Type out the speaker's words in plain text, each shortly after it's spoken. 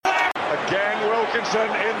Again,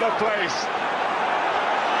 Wilkinson in the place.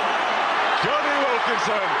 Johnny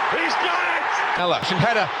Wilkinson, he's got it! Election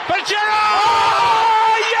header, but Gerrard!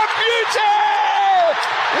 Oh, you beauty!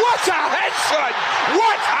 What a head, son!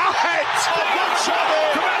 What a head! A good shot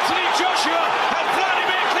from Anthony Joshua, and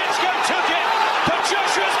Vladimir Klitschko took it, but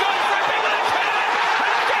Joshua's gone ripping with a cannon,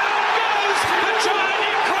 and down goes the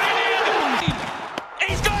giant Ukrainian!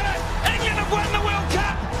 He's got it! England have won the World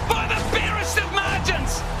Cup by the barest of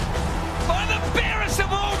margins! By the barest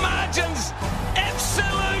of all margins!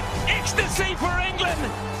 Absolute ecstasy for England!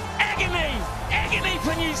 Agony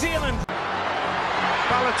for New Zealand!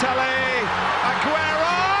 Balotelli,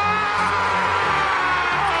 Aguero!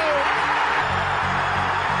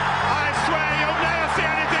 I swear you'll never see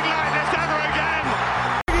anything like this ever again!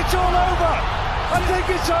 It's all over! I think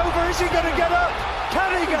it's over! Is he going to get up?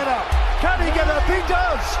 Can he get up? Can he get up? He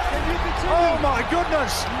does! Oh my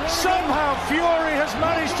goodness! Somehow Fury has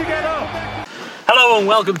managed to get up! Hello and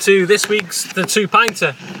welcome to this week's The Two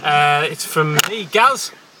Pinter. It's from me,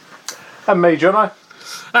 Gaz. And me, Jono.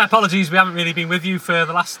 Apologies, we haven't really been with you for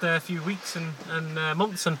the last few weeks and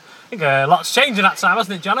months, and I think a lot's changed in that time,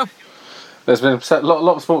 hasn't it, Jono? There's been a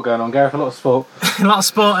lot of sport going on, Gareth, a lot of sport. A lot of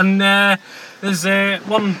sport, and there's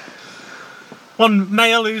one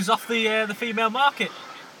male who's off the female market.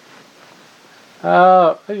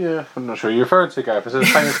 Yeah, I'm not sure who you're referring to, Gareth. It's a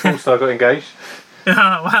famous sports star got engaged.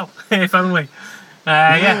 Well, if only.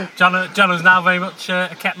 Yeah, Jono's now very much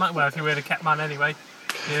a kept man. Well, if you were a kept man anyway,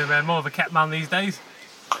 you're more of a kept man these days.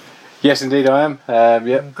 Yes, indeed, I am.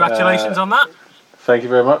 Yeah. Congratulations on that. Thank you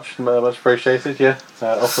very much. Much appreciated. Yeah,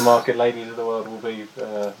 off the market ladies of the world will be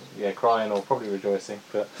crying or probably rejoicing.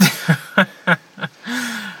 But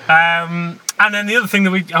and then the other thing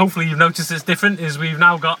that hopefully you've noticed is different is we've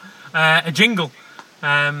now got a jingle.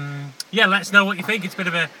 Yeah, let us know what you think. It's a bit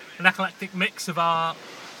of an eclectic mix of our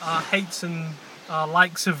hates and our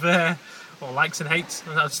likes of or likes and hates.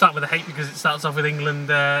 I'll start with a hate because it starts off with England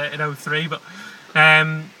in 03, but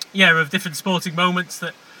of different sporting moments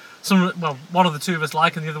that one of the two of us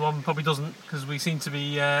like and the other one probably doesn't, because we seem to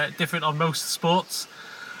be different on most sports.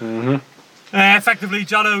 Mm-hmm. Effectively,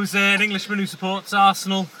 Jono's an Englishman who supports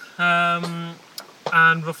Arsenal, and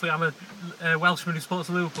roughly I'm a Welshman who supports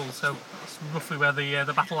Liverpool, so that's roughly where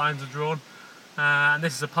the battle lines are drawn. And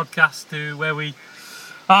this is a podcast where we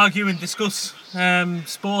argue and discuss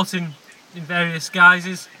sport in various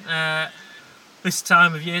guises. This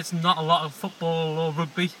time of year it's not a lot of football or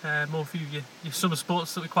rugby, more for your summer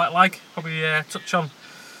sports that we quite like. Probably touch on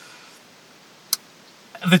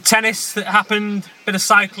the tennis that happened, a bit of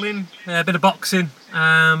cycling, a bit of boxing,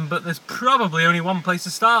 but there's probably only one place to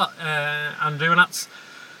start, Andrew, and that's,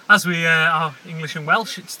 as we are English and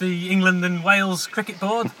Welsh, it's the England and Wales cricket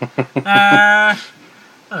board. I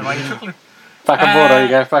don't know why you're chuckling. Back on board, there you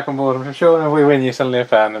go, back on board. I'm sure when we win you're suddenly a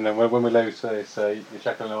fan, and then when we lose you're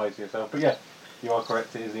chuckling away to yourself. But yeah, you are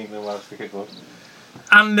correct, it is the England and Wales cricket board.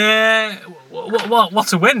 And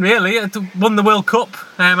what a win, really. It won the World Cup.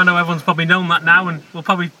 I know everyone's probably known that now, and we'll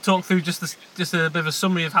probably talk through just a bit of a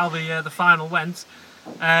summary of how the final went.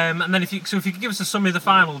 And then if you could give us a summary of the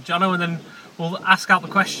final, Jono, and then we'll ask out the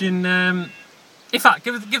question. In fact,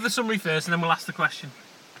 give the summary first, and then we'll ask the question.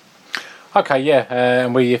 Okay, yeah,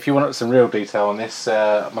 and if you want some real detail on this,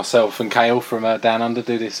 myself and Kale from Down Under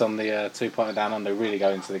do this on the 2 Pinter Down Under, really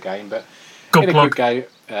go into the game, but Good in a plug. quick game,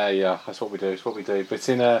 yeah, that's what we do, but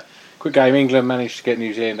in a quick game, England managed to get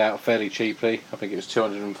New Zealand out fairly cheaply. I think it was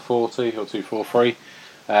 240 or 243.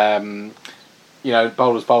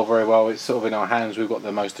 Bowlers bowl very well. It's sort of in our hands. We've got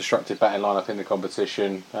the most destructive batting lineup in the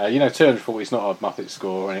competition. 240 is not a Muppet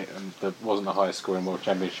score, and it wasn't the highest score in World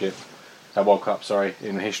Cup,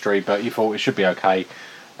 in history. But you thought it should be okay.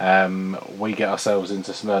 We get ourselves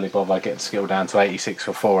into some early bother, get the skill down to 86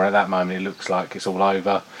 for 4, and at that moment it looks like it's all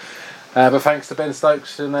over. But thanks to Ben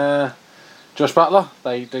Stokes and Josh Buttler,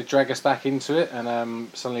 they drag us back into it, and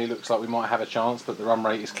suddenly it looks like we might have a chance. But the run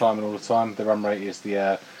rate is climbing all the time. The run rate is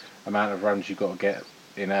the amount of runs you've got to get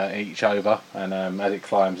in each over, and as it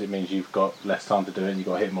climbs, it means you've got less time to do it, and you've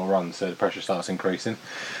got to hit more runs, so the pressure starts increasing.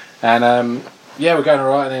 And we're going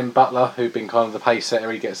alright, and then Buttler, who'd been kind of the pace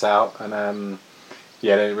setter, he gets out, and they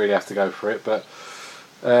didn't really have to go for it, but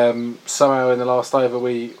somehow in the last over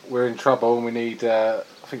we're in trouble, and we need I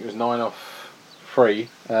think it was 9 off 3,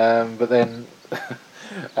 but then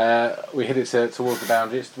we hit it towards the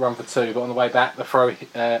boundary. It's run for 2, but on the way back the throw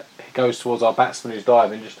goes towards our batsman who's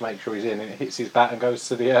diving just to make sure he's in, and it hits his bat and goes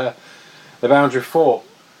to the boundary 4.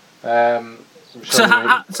 So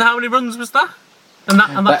how many runs was that? And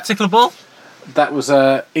that particular ball? That was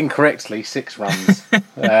incorrectly 6 runs.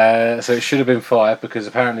 So it should have been 5 because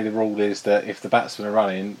apparently the rule is that if the batsmen are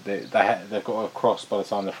running, they've got to cross by the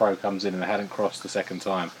time the throw comes in, and they hadn't crossed the second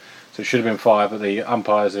time. So it should have been 5, but the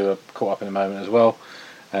umpires who were caught up in the moment as well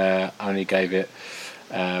only gave it.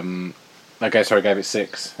 Gave it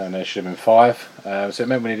 6, and it should have been 5. So it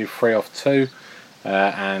meant we needed 3 off 2,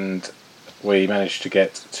 and we managed to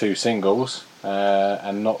get 2 singles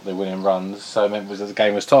and not the winning runs. So it meant that the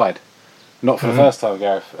game was tied. Not for the first time,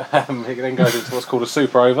 Gareth. It then goes into what's called a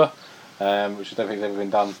super over, which I don't think has ever been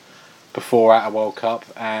done before at a World Cup.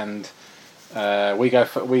 And we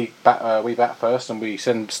bat first, and we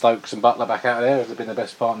send Stokes and Butler back out there. It's been the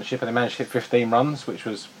best partnership, and they managed to hit 15 runs, which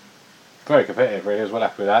was very competitive. Really, I was well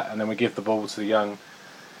happy with that. And then we give the ball to the young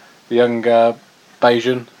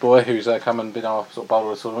Bayesian boy who's come and been our sort of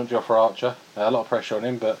bowler of the tournament, Jofra Archer. A lot of pressure on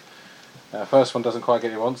him, but. First one doesn't quite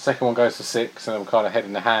get what he wants. Second one goes to 6, and I'm kind of head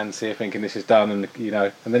in the hands here, thinking this is done, and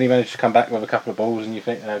and then he managed to come back with a couple of balls, and you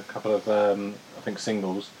think a couple of I think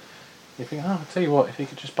singles. You think, I'll tell you what, if he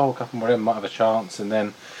could just bowl a couple more, he might have a chance. And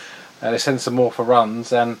then they send some more for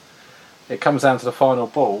runs, and it comes down to the final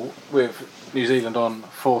ball with New Zealand on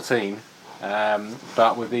 14,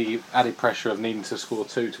 but with the added pressure of needing to score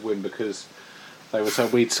 2 to win because. They were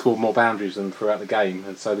told we'd scored more boundaries than throughout the game,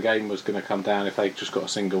 and so the game was going to come down if they just got a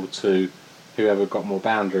single to whoever got more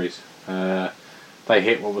boundaries. They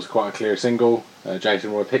hit what was quite a clear single.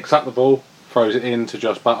 Jason Roy picks up the ball, throws it in to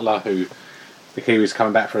Josh Butler, who the Kiwis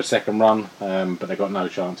coming back for a second run, but they got no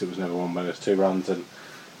chance. It was never one where there's 2 runs, and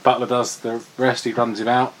Butler does the rest. He runs him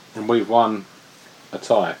out, and we've won a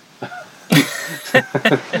tie.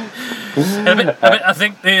 I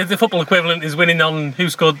think the football equivalent is winning on who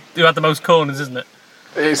had the most corners, isn't it?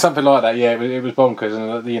 It's something like that, yeah. It was bonkers,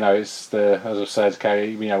 and it's as I said,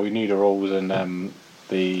 Kerry. We knew the rules, and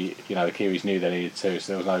the Kiwis knew they needed to,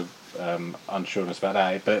 so there was no unsureness about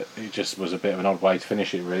that. But it just was a bit of an odd way to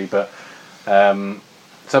finish it, really. But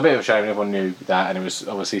it's a bit of a shame. Everyone knew that, and it was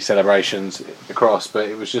obviously celebrations across. But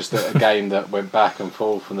it was just a game that went back and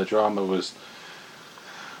forth, and the drama was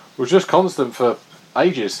just constant for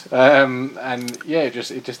ages, and yeah, it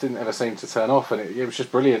just didn't ever seem to turn off, and it was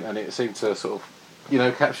just brilliant, and it seemed to sort of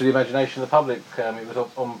capture the imagination of the public. It was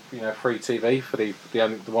on free TV for the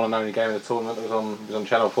one and only game of the tournament. It was on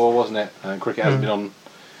Channel 4, wasn't it? And cricket hasn't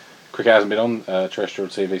been on terrestrial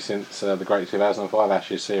TV since the great 2005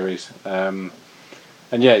 Ashes series. And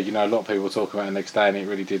yeah, a lot of people were talking about it the next day, and it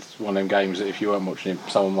really did one of them games that if you weren't watching it,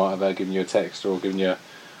 someone might have given you a text or given you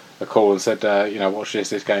a call and said, watch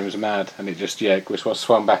this game is mad. And it just, was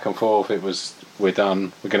swung back and forth. It was, we're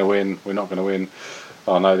done, we're going to win, we're not going to win.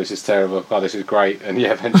 Oh no, this is terrible. Oh, this is great. And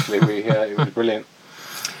yeah, eventually it was brilliant.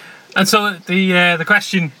 And so the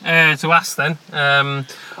question to ask then,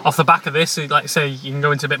 off the back of this, like I say, you can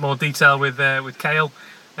go into a bit more detail with Cale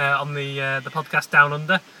on the podcast Down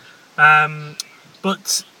Under.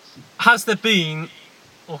 But has there been,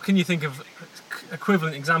 or can you think of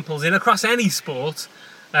equivalent examples across any sport,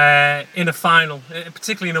 in a final,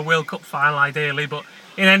 particularly in a World Cup final ideally, but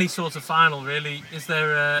in any sort of final really, is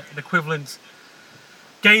there an equivalent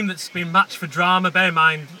game that's been matched for drama? Bear in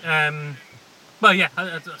mind, I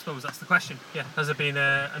suppose that's the question. Yeah, has there been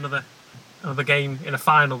another game in a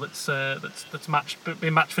final that's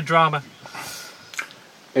been matched for drama?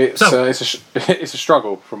 It's a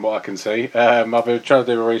struggle from what I can see. I've been trying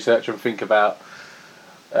to do research and think about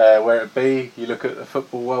where it'd be. You look at the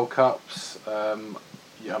football World Cups.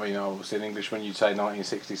 Obviously in English, when you say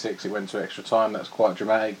 1966, it went to extra time. That's quite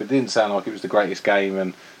dramatic, but it didn't sound like it was the greatest game,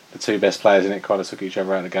 and the 2 best players in it kind of took each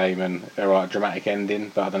other out of the game, and a dramatic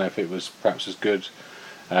ending. But I don't know if it was perhaps as good.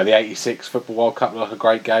 The '86 Football World Cup looked like a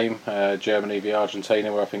great game. Germany v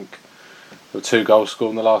Argentina, where I think there were 2 goals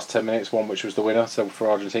scored in the last 10 minutes. One which was the winner, so for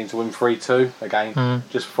Argentina to win 3-2 again,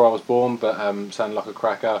 just before I was born, but sounded like a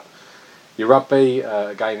cracker. Your rugby,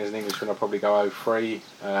 again as an Englishman, I'll probably go 0-3,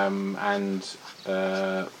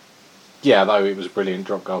 though it was a brilliant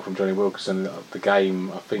drop goal from Johnny Wilkinson, the game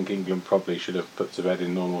I think England probably should have put to bed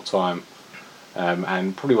in normal time,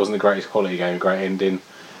 and probably wasn't the greatest quality game, great ending.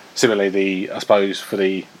 Similarly, I suppose for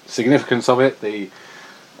the significance of it, the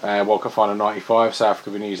World Cup final '95, South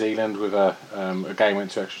Africa with New Zealand, with a game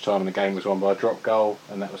went to extra time and the game was won by a drop goal,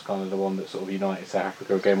 and that was kind of the one that sort of united South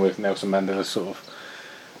Africa again with Nelson Mandela's sort of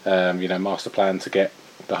master plan to get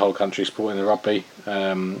the whole country supporting the rugby.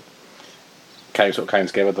 Came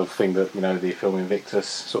together, the thing that the film Invictus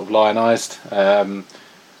sort of lionised.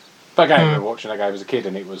 But again, we were watching that game as a kid,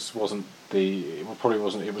 and it was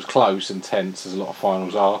close and tense as a lot of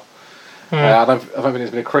finals are. I don't think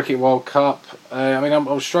there's been a Cricket World Cup. I mean,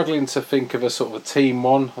 I'm struggling to think of a sort of a team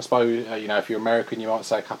one. I suppose, if you're American, you might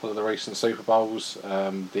say a couple of the recent Super Bowls.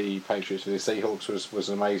 The Patriots with the Seahawks was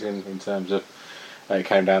amazing in terms of it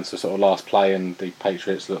came down to sort of last play and the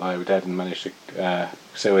Patriots looked like they were dead and managed to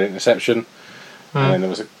seal an interception. And then there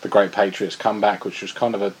was the Great Patriots comeback, which was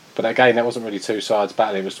kind of but again, that wasn't really two sides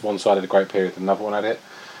battling. It was one side of the Great Period and another one had it.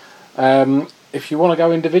 If you want to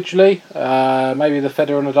go individually, maybe the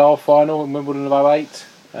Federer Nadal final in Wimbledon of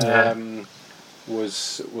 2008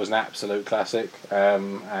 was an absolute classic,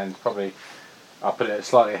 and probably I'll put it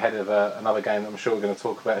slightly ahead of another game that I'm sure we're going to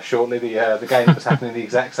talk about shortly. The game that was happening at the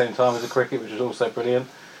exact same time as the cricket, which was also brilliant.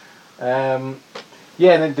 And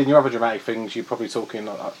then your other dramatic things, you're probably talking.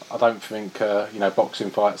 I don't think boxing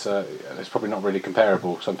fights it's probably not really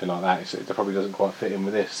comparable. Something like that, it probably doesn't quite fit in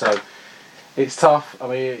with this. So it's tough. I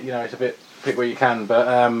mean, it's a bit. Pick what you can,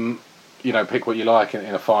 but pick what you like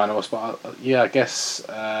in a final. But I guess,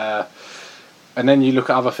 and then you look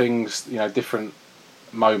at other things, different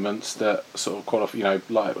moments that sort of qualify.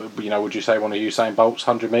 Would you say one of Usain Bolt's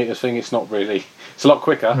 100 metres thing? It's not really. It's a lot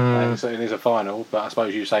quicker. It is a final, but I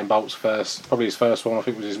suppose Usain Bolt's probably his first one, I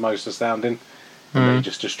think was his most astounding. And he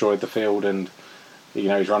just destroyed the field, and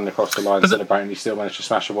he's running across the line celebrating. He still managed to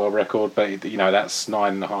smash a world record, but that's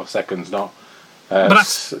 9.5 seconds, not. But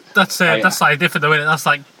that's slightly different though, isn't it? That's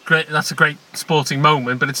like great. That's a great sporting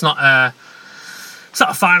moment, but it's not a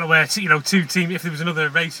final where two teams. If there was another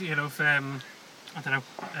race, if I don't know,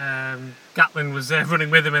 Gatlin was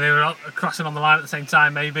running with him and they were crossing on the line at the same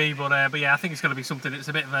time, maybe. But I think it's going to be something. It's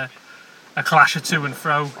a bit of a clash of to and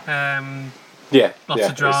fro. Lots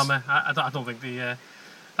of drama. I don't think that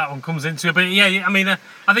one comes into it. But I mean, I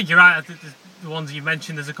think you're right. The ones you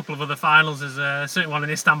mentioned, there's a couple of other finals. There's a certain one in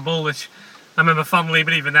Istanbul, which I remember fondly,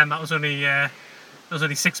 but even then, that was only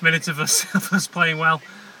 6 minutes of us playing well,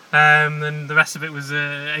 and the rest of it was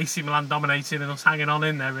AC Milan dominating and us hanging on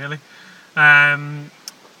in there really. And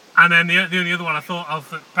then the only other one I thought of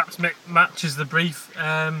that perhaps matches the brief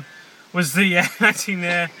was the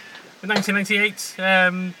 1998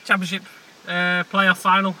 Championship playoff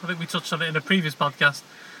final. I think we touched on it in a previous podcast.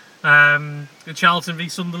 Charlton v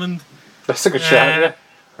Sunderland. That's a good shout, yeah.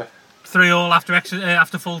 3-3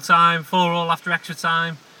 after full time, 4-4 after extra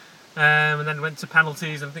time, and then went to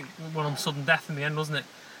penalties. And I think one on sudden death in the end, wasn't it?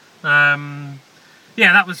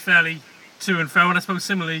 That was fairly to and fro. And I suppose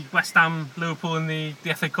similarly, West Ham, Liverpool in the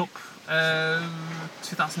FA Cup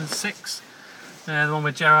 2006, the one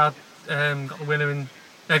where Gerrard got the winner and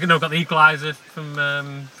got the equaliser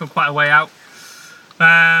from quite a way out.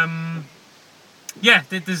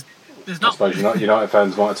 There's not. I suppose United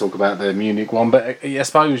fans might talk about the Munich one, but I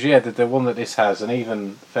suppose the one that this has, and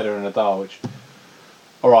even Federer and Nadal, which,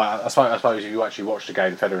 all right, I suppose if you actually watched the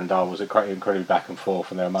game, Federer and Nadal was incredibly back and forth,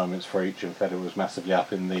 and there were moments for each, and Federer was massively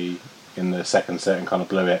up in the second set and kind of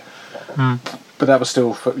blew it. But that was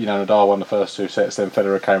still, Nadal won the first two sets, then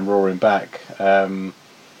Federer came roaring back.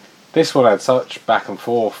 This one had such back and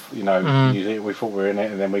forth, we thought we were in it,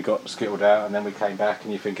 and then we got skittled out, and then we came back,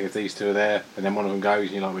 and you're thinking if these two are there, and then one of them goes,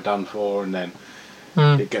 and you're like, we're done for, and then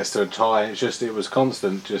it gets to a tie. It was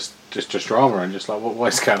constant, just drama, and just like,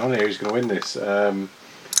 what is going on here? Who's going to win this? And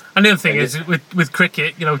the other thing is with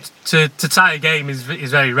cricket, to tie a game is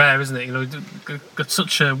very rare, isn't it? Got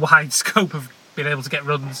such a wide scope of being able to get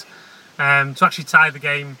runs. To actually tie the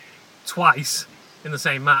game twice in the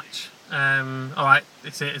same match. All right,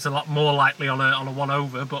 it's a lot more likely on a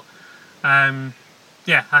 1-over, but I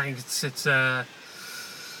think it's it's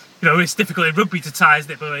difficult in rugby to tie,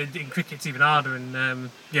 isn't it? But in cricket it's even harder, and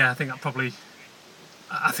I think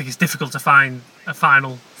it's difficult to find a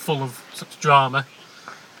final full of such drama.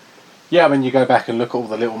 Yeah, I mean, you go back and look at all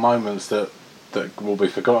the little moments that will be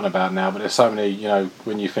forgotten about now, but there's so many,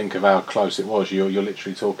 when you think of how close it was, you're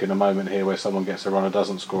literally talking a moment here where someone gets a run or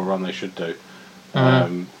doesn't score a run they should do.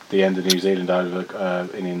 The end of New Zealand over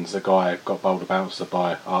innings, a guy got bowled a bouncer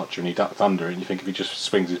by Archer and he ducked under it, and you think if he just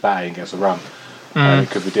swings his bat and gets a run, it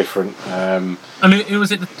could be different. And who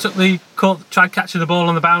was it that tried catching the ball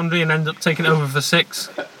on the boundary and ended up taking it over for 6?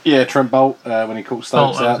 Yeah, Trent Bolt, when he caught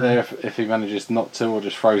Stokes out there, if he manages not to, or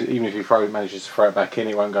just throws, even if he manages to throw it back in,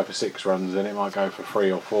 he won't go for 6 runs, then it might go for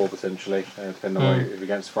 3 or 4 potentially, depending on if he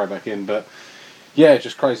gets to throw back in. But yeah,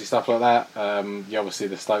 just crazy stuff like that. Obviously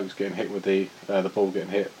the Stokes getting hit with the ball getting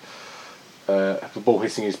hit, the ball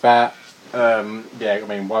hitting his bat.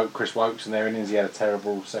 Chris Wokes in their innings, he had a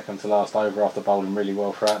terrible second to last over after bowling really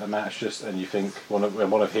well throughout the match. And you think when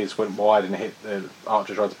one of his went wide and hit,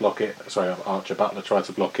 Archer tried to block it. Archer Butler tried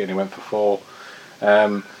to block it and he went for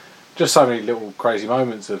 4. just so many little crazy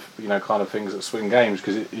moments of kind of things that swing games,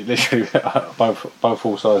 because it literally both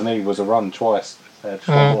all sides need was a run twice, just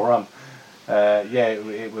one more run.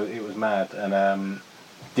 It was mad, and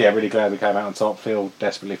really glad we came out on top. Feel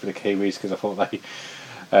desperately for the Kiwis, because I thought they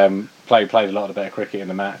played a lot of better cricket in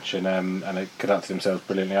the match, and they conducted themselves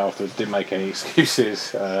brilliantly afterwards. Didn't make any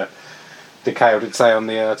excuses. Kale did say on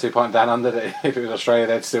the 2 Pint Down Under that if it was Australia,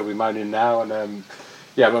 they'd still be moaning now, and I'm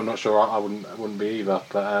not sure I wouldn't be either.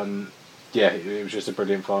 But it was just a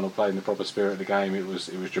brilliant final play in the proper spirit of the game. It was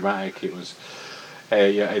dramatic. It was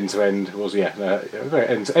end to end. It was very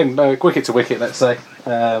end to end, wicket to wicket, let's say,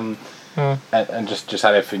 and just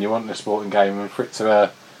had everything you want in a sporting game, and for it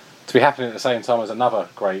to be happening at the same time as another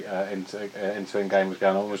great end to end game was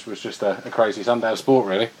going on was just a crazy Sunday of sport,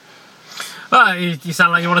 really. Well, you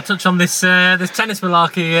sound like you want to touch on this tennis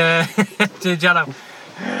malarkey, Jano.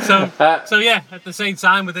 So at the same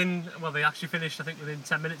time, they actually finished, I think, within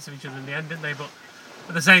 10 minutes of each other in the end, didn't they? But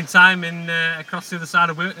at the same time, across the other side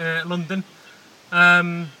of London,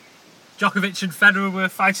 Djokovic and Federer were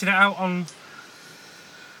fighting it out on.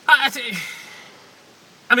 I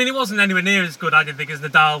mean, it wasn't anywhere near as good, I didn't think, as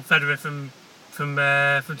Nadal Federer from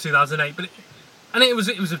 2008, but. And it was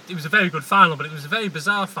a very good final, but it was a very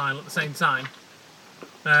bizarre final at the same time.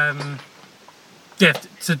 So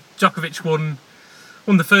Djokovic won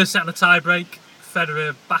the first set on a tie break.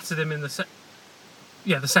 Federer battered him in the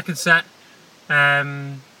second set.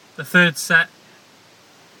 The third set,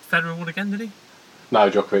 Federer won again, did he? No,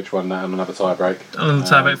 Djokovic won that on another tie break. On the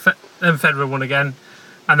tie break, then Federer won again,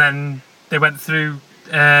 and then they went through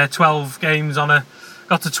 12 games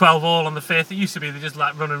got to 12 all on the fifth. It used to be they just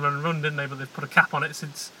like run, didn't they? But they've put a cap on it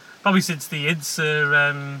since the IDS.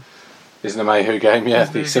 Isn't a Mayhew game, yeah.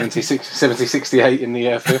 The 70-68 in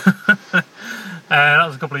the fifth. That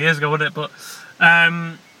was a couple of years ago, wasn't it?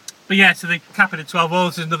 So they cap it at 12 all.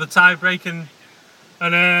 There's another tie break, and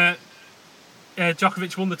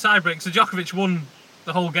Djokovic won the tie break. So Djokovic won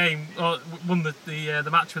the whole game, or won the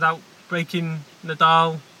match without breaking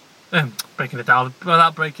Nadal, without breaking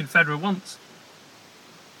Federer once.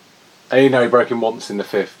 He broke him once in the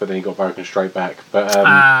fifth, but then he got broken straight back. But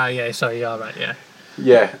sorry, you are right, yeah.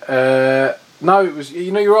 Yeah, no, it was.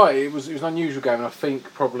 You're right. It was an unusual game, and I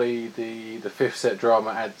think probably the fifth set drama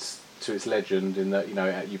adds to its legend in that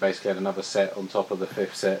you basically had another set on top of the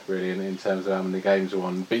fifth set, really, in terms of how many games were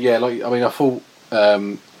on. But I thought.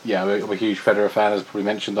 I'm a huge Federer fan, as probably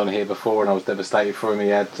mentioned on here before, and I was devastated for him. He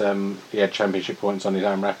had championship points on his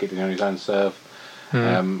own racket and on his own serve.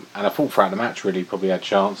 And I thought throughout the match really probably had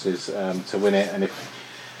chances to win it, and if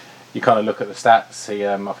you kind of look at the stats,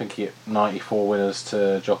 I think he had 94 winners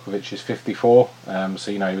to Djokovic's 54,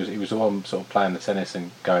 so he was the one sort of playing the tennis and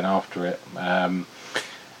going after it,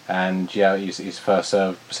 and his first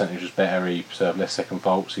serve percentage was better. He served less second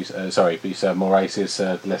faults, he served more aces,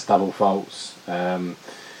 served less double faults, but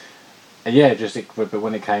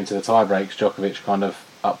when it came to the tie breaks, Djokovic kind of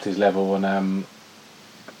upped his level, and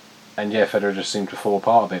Federer just seemed to fall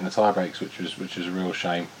apart a bit in the tie breaks, which was a real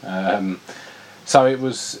shame. So it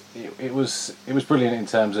was brilliant in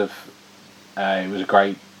terms of it was a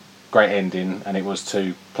great ending, and it was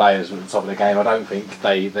two players at the top of the game. I don't think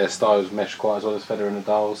their styles meshed quite as well as Federer and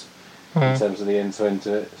Nadal's in terms of the end to end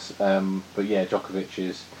to it. But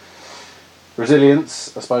Djokovic's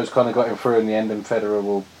resilience, I suppose, kind of got him through in the end, and Federer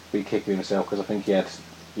will be kicking himself because I think I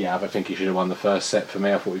think he should have won the first set for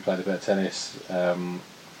me. I thought he played a bit of tennis.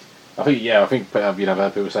 I think I've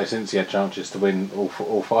heard people say since he had chances to win all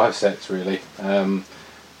 5 sets really, and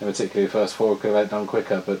particularly the first 4 could have done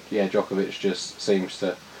quicker. But Djokovic just seems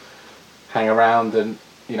to hang around, and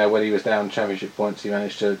when he was down championship points, he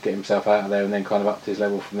managed to get himself out of there and then kind of upped his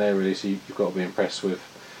level from there really. So you've got to be impressed with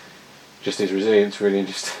just his resilience really, and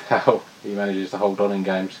just how he manages to hold on in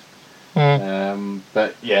games.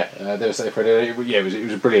 But there was it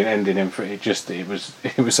was a brilliant ending, and it was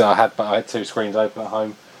I had 2 screens open at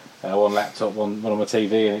home. One laptop, one on my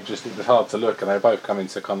TV, and it was hard to look, and they were both coming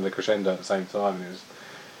to kind of the crescendo at the same time. And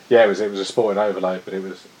it was a sporting overload, but it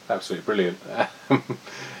was absolutely brilliant.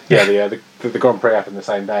 The Grand Prix happened the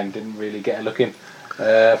same day and didn't really get a look in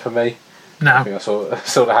for me. No, I think I saw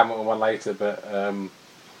the Hamilton one later, but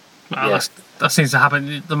that seems to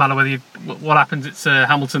happen. No matter what happens, it's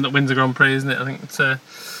Hamilton that wins the Grand Prix, isn't it? I think it's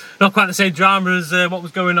not quite the same drama as what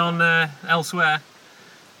was going on elsewhere.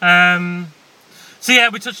 So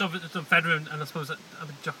we touched on Federer, and I suppose I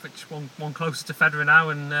think Djokovic one closer to Federer now,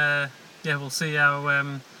 and we'll see how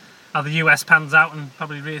the US pans out, and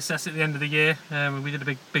probably reassess at the end of the year. We did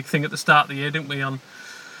a big thing at the start of the year, didn't we, on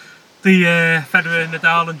the Federer,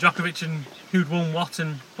 Nadal, and Djokovic, and who'd won what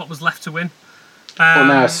and what was left to win. Well,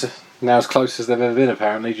 now now as close as they've ever been,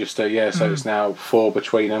 apparently. So it's now 4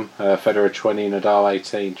 between them. Federer 20, Nadal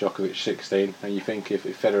 18, Djokovic 16. And you think if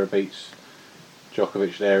Federer beats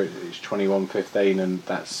Djokovic there, it's 21-15, and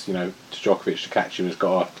that's, to Djokovic to catch him has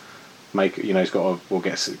got to make, he's got to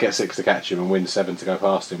get 6 to catch him and win 7 to go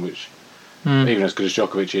past him, which even as good as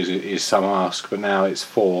Djokovic is some ask. But now it's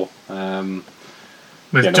 4.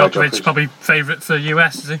 With Djokovic probably favourite for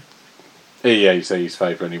US, is he? Yeah, he's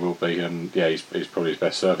favourite, and he will be, and he's probably his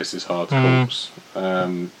best service is hard courts.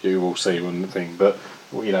 You will see one thing, but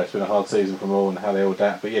it's been a hard season from all and how they all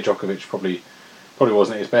adapt. But Djokovic probably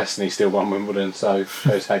wasn't at his best, and he still won Wimbledon, so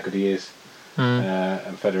shows how good he is.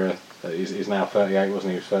 And Federer is now 38,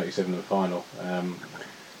 wasn't he? He was 37 in the final.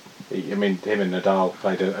 Him and Nadal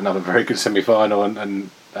played another very good semi-final, and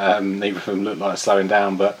neither of them looked like slowing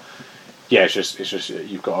down, but. Yeah, it's just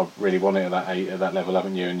you've got to really want it at that level,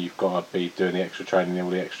 haven't you? And you've got to be doing the extra training, all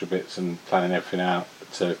the extra bits, and planning everything out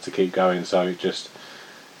to keep going. So I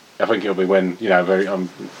think it'll be when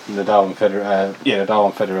Nadal and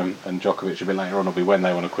Federer and Djokovic a bit later on will be when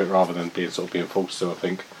they want to quit rather than being forced to. I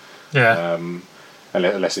think. Yeah. And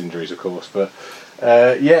less injuries, of course, but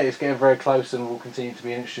it's getting very close and will continue to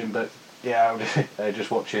be interesting. But just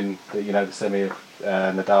watching the semi of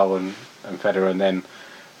Nadal and Federer, and then.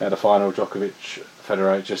 The final, Djokovic,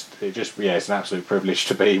 Federer, it's an absolute privilege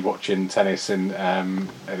to be watching tennis and at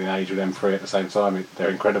an age with them three at the same time. They're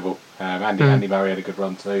incredible. Andy Murray had a good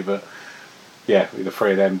run too, but the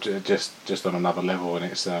three of them just on another level, and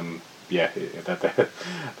it's they're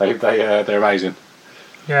amazing.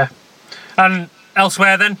 Yeah, and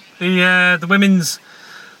elsewhere then the women's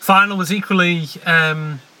final was equally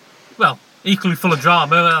full of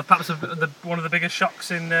drama. Perhaps one of the biggest shocks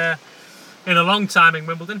in a long time in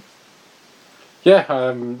Wimbledon.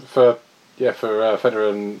 For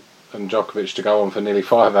Federer and Djokovic to go on for nearly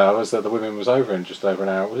 5 hours, the women was over in just over an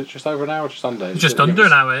hour. Was it just over an hour or just under? Just under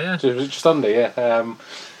an hour, yeah. Was it just under, yeah.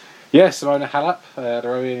 Simona Halep, the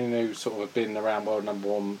Romanian who sort of had been around world number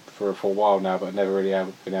 1 for a while now, but had never really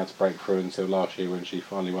been able to break through until last year when she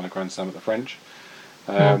finally won a Grand Slam at the French.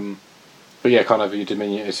 But kind of your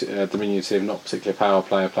diminutive, not particularly power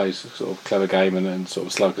player, plays sort of clever game and sort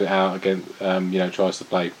of slugs it out against, tries to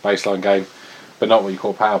play baseline game, but not what you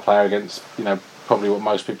call power player against, probably what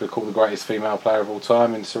most people call the greatest female player of all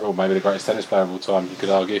time, or maybe the greatest tennis player of all time, you could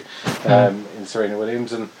argue, in Serena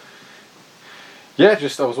Williams. And I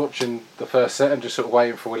was watching the first set and just sort of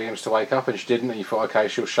waiting for Williams to wake up, and she didn't, and you thought, okay,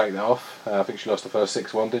 she'll shake that off. I think she lost the first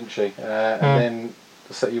 6-1, didn't she? And then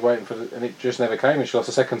you're waiting for and it just never came, and she lost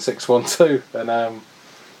the second 6-1 too. And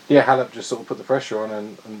Halep just sort of put the pressure on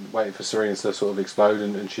and waited for Serena to sort of explode,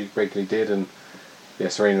 and she regularly did. And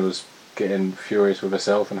Serena was getting furious with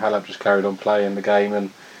herself, and Halep just carried on playing the game.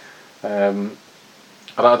 And I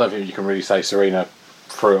don't think you can really say Serena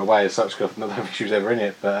threw it away as such, because I don't think she was ever in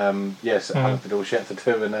it. But Halep did all she had to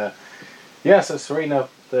do, and so Serena,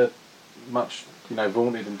 the much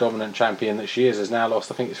vaunted and dominant champion that she is, has now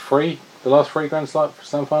lost, I think it's the last 3 Grand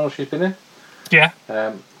Slam finals she's been in. Yeah.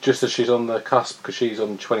 Just as she's on the cusp, because she's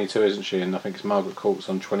on 22, isn't she? And I think it's Margaret Court's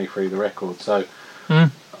on 23, the record. So,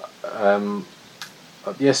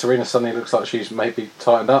 Serena suddenly looks like she's maybe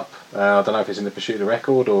tightened up. I don't know if it's in the pursuit of the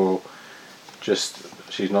record, or just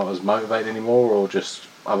she's not as motivated anymore, or just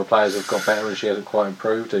other players have got better and she hasn't quite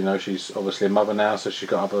improved. She's obviously a mother now, so she's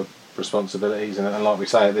got other responsibilities. And like we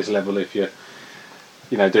say, at this level, if you're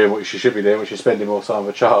doing what she should be doing, which is spending more time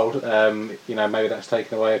with a child, maybe that's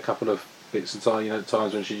taken away a couple of bits of time,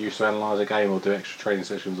 times when she used to analyse a game or do extra training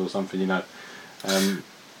sessions or something, but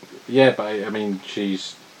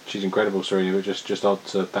she's incredible, Serena, but just odd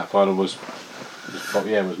to that final was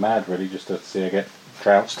mad, really, just to see her get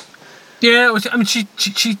trounced. Yeah, she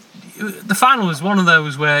the final was one of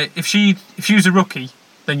those where if she was a rookie,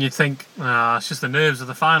 then you'd think, it's just the nerves of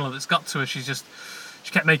the final that's got to her. She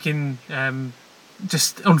kept making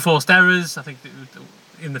just unforced errors. I think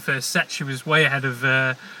in the first set she was way ahead of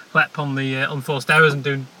Halep on the unforced errors and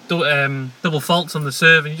doing double faults on the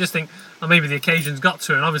serve, and you just think, maybe the occasion's got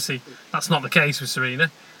to her, and obviously that's not the case with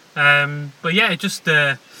Serena. It's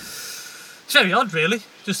very odd, really.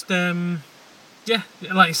 Just like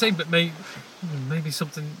you say, but maybe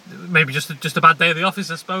something, maybe just a bad day at the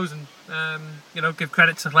office, I suppose, and give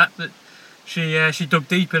credit to Halep that she dug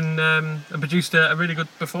deep and produced a really good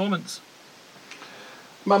performance.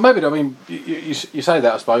 Maybe, you say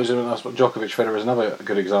that, I suppose, and that's what Djokovic, Federer is another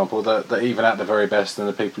good example, that even at the very best, and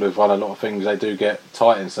the people who've won a lot of things, they do get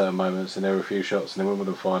tight in certain moments, and there were a few shots in the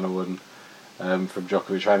Wimbledon final, and from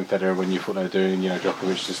Djokovic and Federer, when you thought they were doing,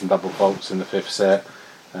 Djokovic did some double faults in the 5th set,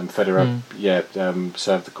 and Federer,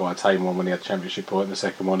 served quite a tame one when he had the championship point. In the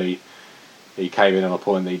second one, he he came in on a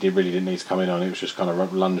point that he really didn't need to come in on. It was just kind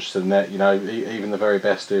of lunged to the net. You know, even the very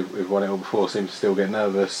best who've won it all before seem to still get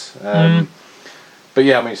nervous. But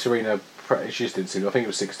yeah, I mean, Serena, she just didn't seem. I think it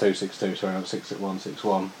was 6-2, 6-2. Sorry, I was 6-1,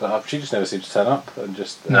 6-1. But she just never seemed to turn up and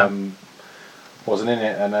just wasn't in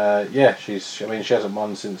it. And yeah, she hasn't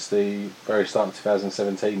won since the very start of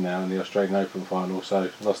 2017 now in the Australian Open final. So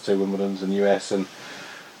lost 2 Wimbledons and US, and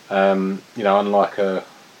you know, unlike her.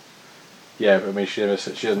 Yeah, I mean, she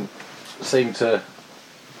doesn't seem to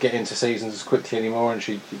get into seasons as quickly anymore, and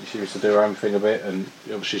she used to do her own thing a bit, and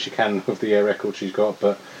obviously she can with the air record she's got,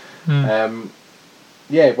 but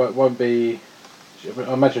yeah, it won't be.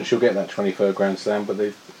 I imagine she'll get that 23rd Grand Slam, but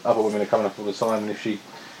the other women are coming up all the time, and if she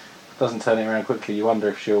doesn't turn it around quickly, you wonder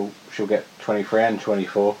if she'll get 23 and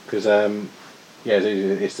 24, because yeah, as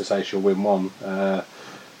easy as it is to say she'll win one. The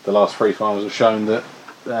last 3 finals have shown that.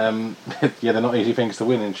 Yeah, they're not easy things to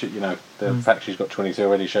win, and you know, the fact she's got 22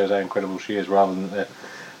 already shows how incredible she is, rather than that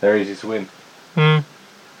they're easy to win.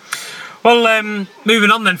 Well,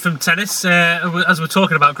 moving on then from tennis, as we're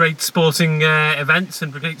talking about great sporting events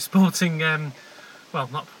and great sporting, well,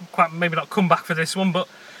 not quite, maybe not comeback for this one, but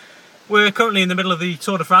we're currently in the middle of the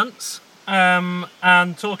Tour de France,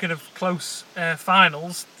 and talking of close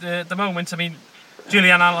finals, the moment, I mean,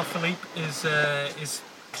 Julian Alaphilippe is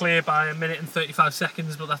clear by 1 minute and 35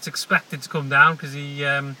 seconds, but that's expected to come down because he,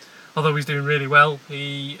 although he's doing really well,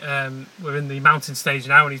 we're in the mountain stage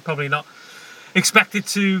now, and he's probably not expected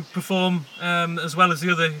to perform as well as the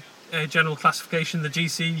other general classification, the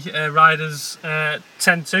GC riders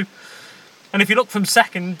tend to. And if you look from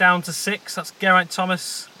second down to 6, that's Geraint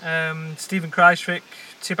Thomas, Steven Kruijswijk,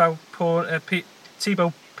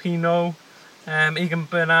 Thibaut Pinot, Egan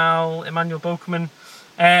Bernal, Emmanuel Bokerman.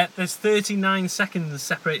 There's 39 seconds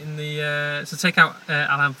separating the to take out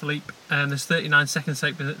Alaphilippe, and there's 39 seconds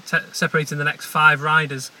separating the next 5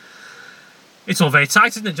 riders. It's all very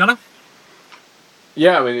tight, isn't it, Jono?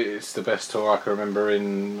 Yeah, I mean, it's the best tour I can remember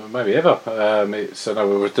in maybe ever. I know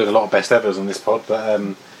we were doing a lot of best evers on this pod, but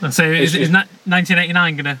and so is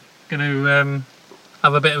 1989 gonna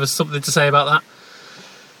have a bit of something to say about that?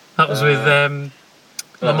 That was with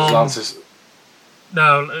Le Mans.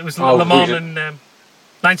 No, it was Le Mans and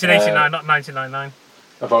 1989, not 1999.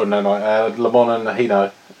 Oh no, Le Mans and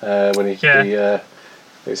Hino when he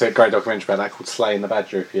it's a great documentary about that called Slaying the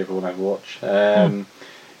Badger, if you ever want to have a watch.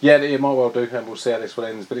 Yeah, it might well do, and we'll see how this one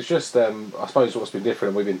ends. But it's just, I suppose what's been different,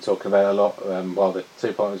 and we've been talking about it a lot while the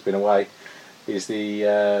 2 partners been away, is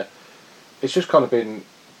the it's just kind of been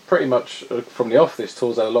pretty much from the off. This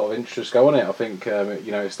tour's had a lot of interest go on it. I think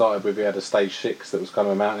you know, it started with, we had a stage 6 that was kind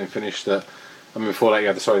of a mountain finish that. I mean, before that you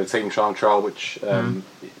had the Team Time Trial, which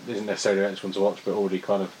isn't necessarily the next one to watch, but already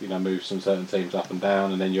kind of, you know, moved some certain teams up and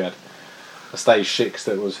down. And then you had a stage 6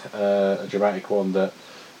 that was a dramatic one that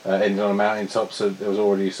ended on a mountaintop, so there was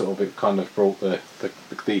already sort of, it kind of brought the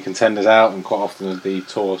contenders out, and quite often the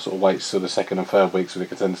tour sort of waits till the 2nd and 3rd weeks for the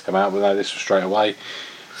contenders to come out, but no, this was straight away.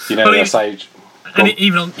 You know, the stage. And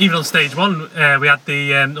even on stage 1, we had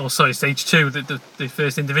the stage 2, the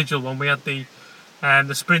first individual one, we had the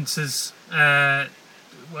sprinters.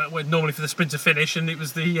 Were normally for the sprinter finish, and it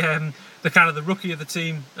was the kind of the rookie of the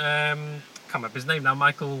team. Can't remember his name now.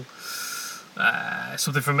 Michael,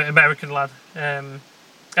 something from American lad.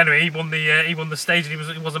 Anyway, he won the stage, and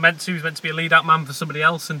he wasn't meant to. He was meant to be a lead out man for somebody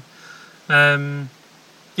else, and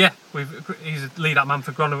yeah, he's a lead out man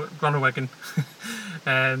for Groenewegen.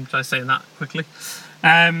 Try saying that quickly.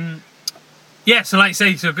 Yeah, so like you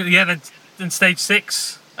say, so yeah, then stage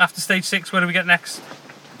 6. After stage 6, where do we get next?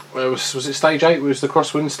 Was it stage 8? Was the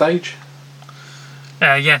crosswind stage?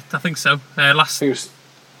 Yeah, I think so. I think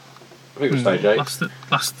it was stage 8.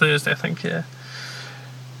 Last Thursday, I think. Yeah.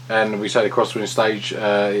 And we say the crosswind stage.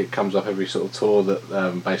 It comes up every sort of tour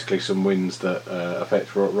that basically some winds that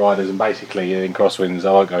affect riders, and basically in crosswinds,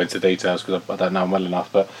 I won't go into details because I don't know them well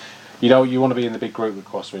enough. But you know, you want to be in the big group with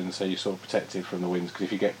crosswinds, so you're sort of protected from the winds. Because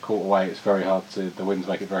if you get caught away, it's very hard to. The winds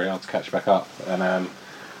make it very hard to catch back up, and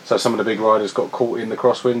so some of the big riders got caught in the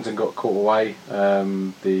crosswinds and got caught away.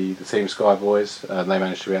 The Team Sky boys, they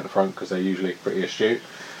managed to be out the front because they're usually pretty astute,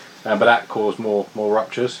 but that caused more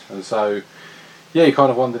ruptures. And so, yeah, you kind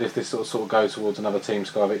of wondered if this sort of go towards another Team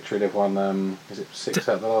Sky victory. They've won, is it 6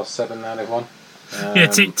 out of the last 7 now they've won? Yeah,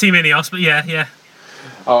 Team Ineos, but yeah.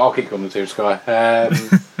 I'll keep going to Team Sky.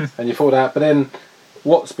 And you thought that, but then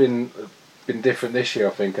what's been different this year,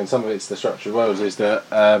 I think, and some of it's the structure as well, is that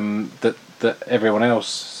that everyone else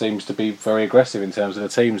seems to be very aggressive in terms of the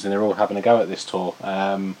teams, and they're all having a go at this tour.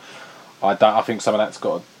 I think some of that's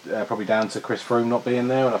got probably down to Chris Froome not being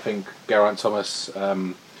there, and I think Geraint Thomas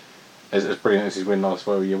as brilliant as his win last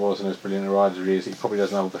year was, and as brilliant a rider as he is, he probably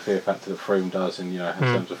doesn't have the fear factor that Froome does. And in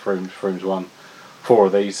terms of Froome's won 4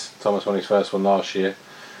 of these. Thomas won his first one last year,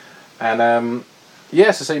 and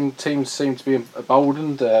so teams seem to be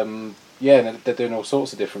emboldened. They're doing all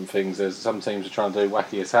sorts of different things. There's some teams are trying to do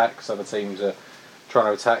wacky attacks, other teams are trying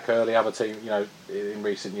to attack early. Other teams, in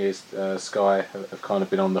recent years, Sky have kind of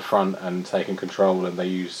been on the front and taken control, and they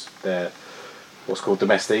use their what's called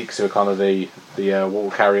domestiques, who are kind of the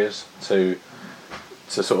water carriers to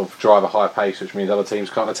sort of drive a high pace, which means other teams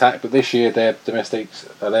can't attack. But this year, their domestiques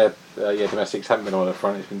haven't been on the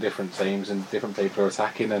front. It's been different teams and different people are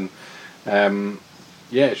attacking, and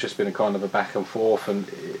it's just been a kind of a back and forth. And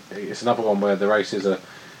it's another one where the races are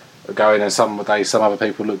going, and some days some other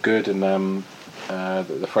people look good, and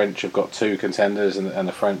the French have got 2 contenders, and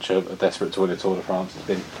the French are desperate to win the Tour de France. It's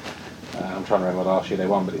been I'm trying to remember last year they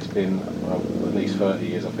won, but it's been at least 30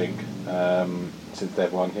 years, I think, since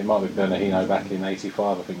they've won. It might be Bernardino back in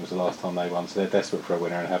 '85, I think was the last time they won. So they're desperate for a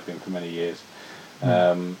winner and have been for many years.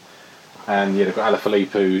 And they've got Alaphilippe,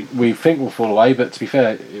 who we think will fall away, but to be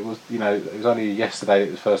fair, it was only yesterday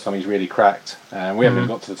that the first time he's really cracked. And we haven't even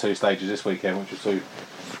got to the 2 stages this weekend, which was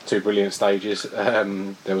two brilliant stages.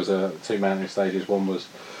 There was 2 mountain stages. One was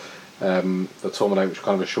the Tourmalet, which was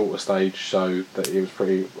kind of a shorter stage, so that it was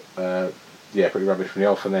pretty rubbish from the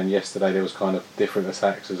off. And then yesterday there was kind of different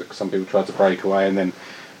attacks, as some people tried to break away, and then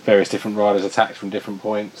various different riders attacked from different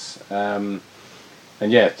points. That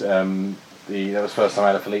was the first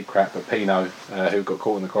time Alaphilippe cracked, but Pinot, who got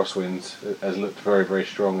caught in the crosswinds, has looked very, very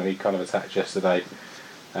strong, and he kind of attacked yesterday,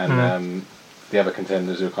 and the other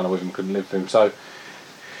contenders who were kind of with him couldn't live with him. So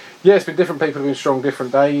it's been different people have been strong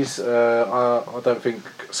different days. I don't think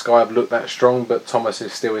Sky have looked that strong, but Thomas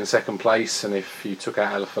is still in second place, and if you took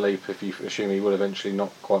out Alaphilippe, if you assume he will eventually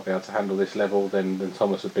not quite be able to handle this level, then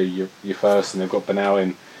Thomas would be your first, and they've got Bernal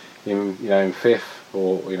in 5th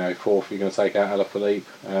or 4th. You're going to take out Alaphilippe.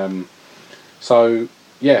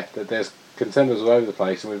 There's contenders all over the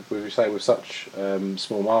place, and with such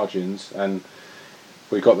small margins, and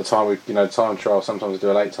we've got the time. Time trial. Sometimes they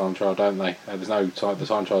do a late time trial, don't they? There's no time. The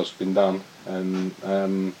time trial's been done, and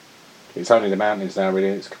it's only the mountains now. Really,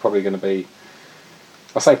 it's probably going to be.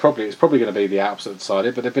 I say probably. It's probably going to be the Alps that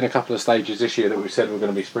decided. But there've been a couple of stages this year that we've said were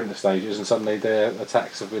going to be sprinter stages, and suddenly their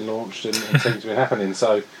attacks have been launched and things have been happening.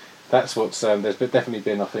 So that's what's. There's definitely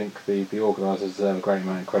been. I think the organisers deserve a great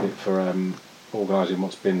amount of credit for organising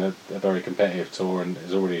what's been a very competitive tour, and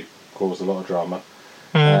has already caused a lot of drama.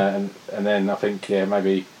 And then I think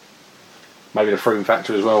maybe the Froome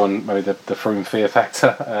factor as well, and maybe the Froome fear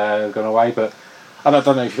factor gone away. But I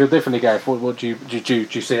don't know if you feel differently, Gareth. What do you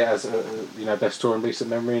see it as best tour in recent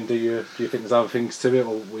memory, and do you think there's other things to it,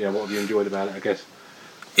 or what have you enjoyed about it? I guess.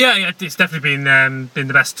 Yeah, it's definitely been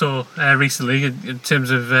the best tour recently in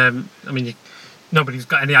terms of. Nobody's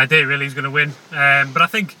got any idea really who's going to win, but I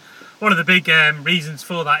think one of the big reasons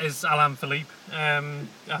for that is Alaphilippe.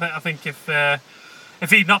 I think if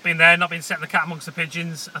he'd not been there, not been setting the cat amongst the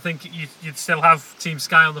pigeons, I think you'd still have Team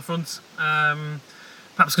Sky on the front,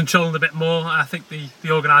 perhaps controlling a bit more. I think the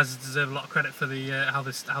organisers deserve a lot of credit for how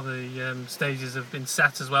the stages have been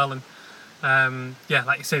set as well. And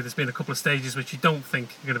like you say, there's been a couple of stages which you don't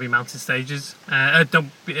think are going to be mountain stages,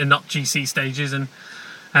 not GC stages, and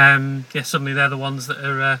suddenly they're the ones that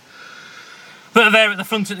are there at the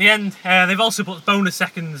front at the end. They've also put bonus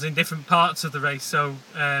seconds in different parts of the race, so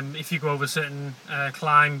if you go over a certain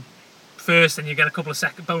climb first, then you get a couple of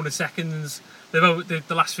bonus seconds. The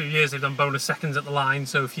last few years they've done bonus seconds at the line,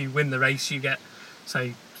 so if you win the race you get,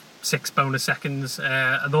 say, 6 bonus seconds,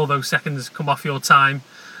 and all those seconds come off your time.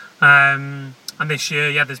 And this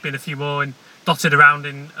year, there's been a few more dotted around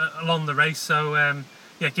along the race, so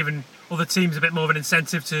giving other teams a bit more of an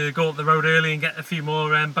incentive to go up the road early and get a few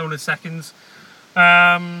more bonus seconds.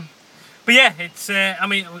 It's.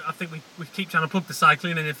 I think we keep trying to plug the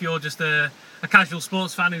cycling, and if you're just a casual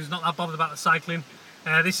sports fan who's not that bothered about the cycling,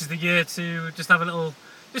 this is the year to just have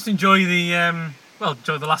enjoy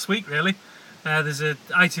enjoy the last week really. There's a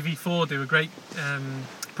ITV4 do a great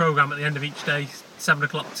programme at the end of each day, 7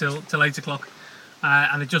 o'clock till 8 o'clock,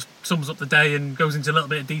 and it just sums up the day and goes into a little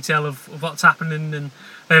bit of detail of what's happening, and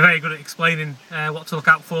they're very good at explaining what to look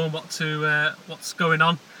out for and what's going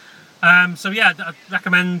on. I'd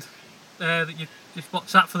recommend that you just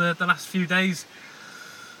watch that for the last few days.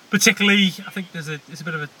 Particularly, I think it's a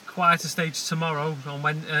bit of a quieter stage tomorrow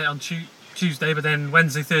on Tuesday, but then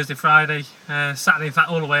Wednesday, Thursday, Friday, Saturday, in fact,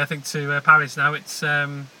 all the way I think to Paris now. It's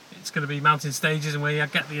going to be mountain stages, and where you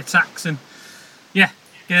get the attacks and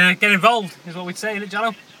get involved is what we'd say, isn't it,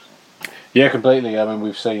 Jono? Yeah, completely. I mean,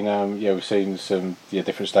 we've seen some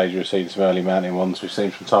different stages. We've seen some early mountain ones. We've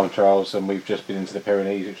seen some time trials, and we've just been into the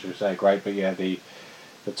Pyrenees, which is great. But yeah, the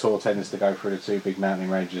tour tends to go through the two big mountain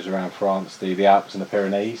ranges around France, the Alps and the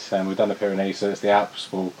Pyrenees. And we've done the Pyrenees, so it's the Alps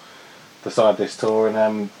will decide this tour.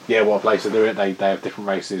 And what a place to do it. They have different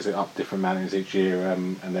races up different mountains each year,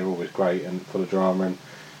 and they're always great and full of drama. And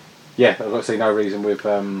yeah, I've got to see no reason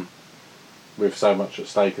with so much at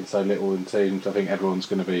stake and so little in teams. I think everyone's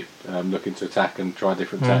going to be looking to attack and try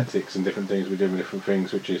different tactics and different things. We're doing different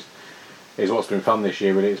things, which is what's been fun this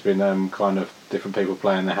year. Really, it's been kind of different people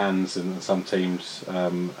playing their hands, and some teams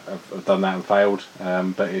have done that and failed.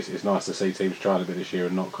 But it's nice to see teams trying a bit this year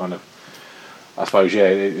and not kind of. I suppose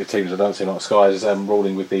the teams I don't see a lot of skies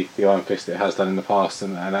ruling with the iron fist it has done in the past,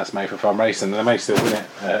 and that's made for fun racing. And they may still win it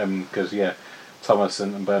because Thomas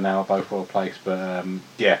and Bernal are both well placed, but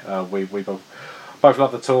we both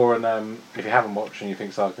love the tour, and if you haven't watched and you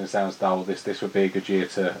think cycling sounds dull, this would be a good year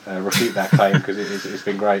to refute that claim because it's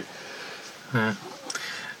been great.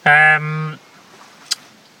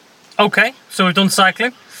 Okay, so we've done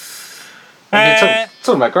cycling.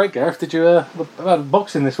 Talking about great, Gareth. Did you about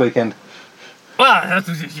boxing this weekend? Well,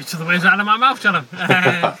 you took the words out of my mouth, John.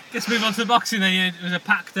 Let's move on to the boxing. It was a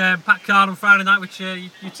packed card on Friday night, which you're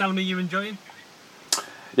telling me you're enjoying.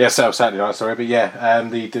 Yeah, Saturday night, sorry, but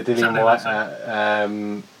the Dillian White,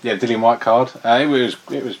 Dillian White card. It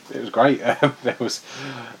was great. There was,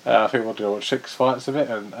 I think we watched 6 fights of it,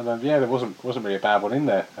 and there wasn't really a bad one in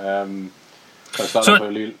there. Go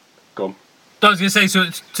on. I was going to say, so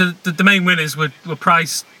the main winners were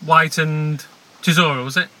Price, White, and Chisora,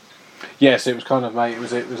 was it? Yes, it was kind of it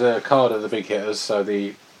was a card of the big hitters. So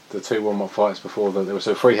the 2 warm-up fights before that, there were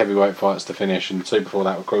 3 heavyweight fights to finish, and 2 before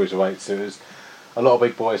that were cruiserweights. So it was a lot of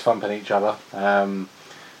big boys thumping each other. And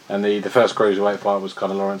the first cruiserweight fight was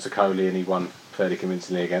kind of Lawrence Okoli, and he won fairly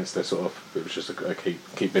convincingly against it was just a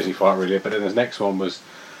keep busy fight really. But then the next one was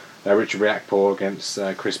Richard Riakporhe against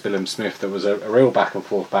Chris Billam-Smith. That was a real back and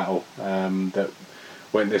forth battle that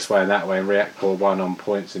went this way and that way, and Riakporhe won on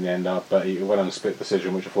points in the end up, but he went on a split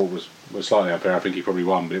decision, which I thought was slightly unfair. I think he probably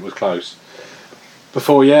won, but it was close.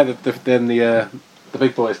 Before the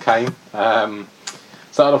big boys came.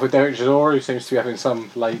 Started off with Derek Chisora, who seems to be having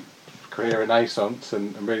some late career renaissance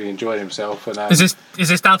and really enjoying himself. And is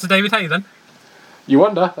this down to David Haye then? You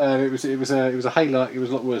wonder. It was a Haye like it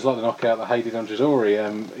was like the knockout that Haye did on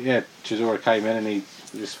Chisora. Chisora came in, and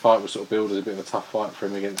this fight was sort of billed as a bit of a tough fight for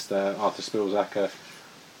him against Arthur Spilzacker,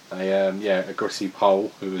 a gritty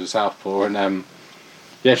Pole who was a southpaw, and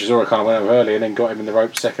Chisora kind of went over early and then got him in the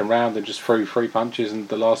ropes second round and just threw 3 punches, and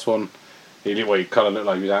the last one. He kind of looked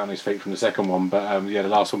like he was out on his feet from the second one, but the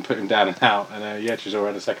last one put him down and out, and Chisora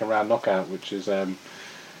had a second round knockout, which is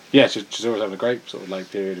Chisora's having a great sort of late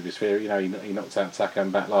period of his career. He knocked out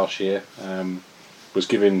Takam back last year, was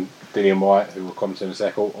giving Dillian White, who will come to in a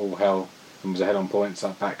sec, all hell, and was ahead on points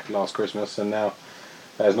up back last Christmas, and now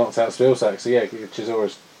has knocked out Spilzack. So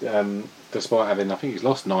Chisora's despite having, I think he's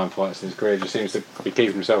lost 9 fights in his career, just seems to be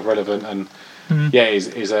keeping himself relevant, and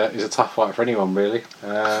he's a tough fight for anyone really.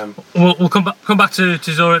 We'll come back to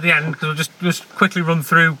Chisora at the end, because we'll just quickly run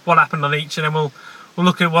through what happened on each, and then we'll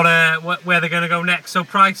look at where they're going to go next. So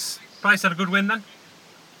Price had a good win then.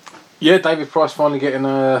 Yeah, David Price finally getting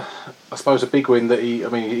I suppose a big win that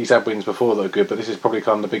he's had wins before that are good, but this is probably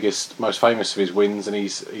kind of the biggest, most famous of his wins, and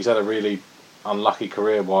he's had a really unlucky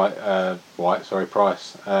career,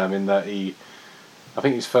 Price, in that I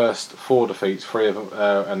think his first 4 defeats, 3 of them,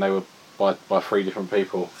 and they were by 3 different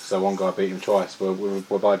people. So one guy beat him twice.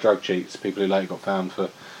 Were by drug cheats, people who later got found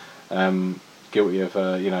for guilty of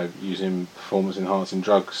using performance enhancing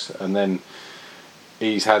drugs, and then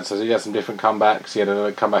he had some different comebacks. He had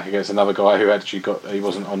a comeback against another guy who actually he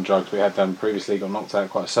wasn't on drugs, but he had done previously, got knocked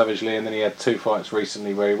out quite savagely, and then he had 2 fights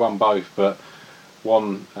recently where he won both, but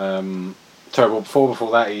one terrible.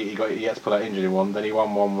 Before that he had to pull out injured in one. Then he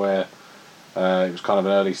won one where it was kind of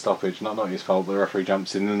an early stoppage, not his fault, but the referee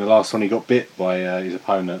jumps in, and then the last one he got bit by his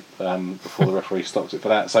opponent before the referee stopped it for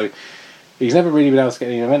that. So he's never really been able to get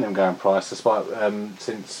any momentum going, Price, despite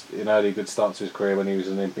since an early good start to his career when he was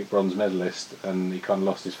an Olympic bronze medalist, and he kind of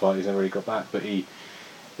lost his fight. He's never really got back, but he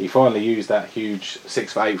finally used that huge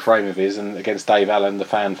 6'8" frame of his, and against Dave Allen, the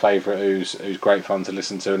fan favourite, who's great fun to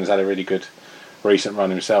listen to and has had a really good recent run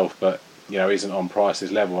himself, but isn't on Price's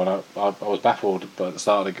level, and I was baffled at the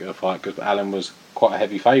start of the fight because Allen was quite a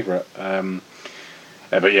heavy favourite.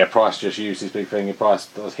 But Price just used his big thing. Price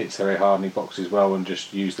hits very hard and he boxes well, and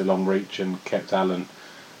just used the long reach and kept Allen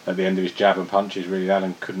at the end of his jab and punches. Really,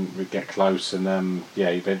 Allen couldn't get close, and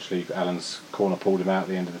eventually Allen's corner pulled him out at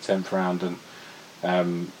the end of the 10th round,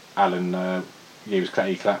 and Allen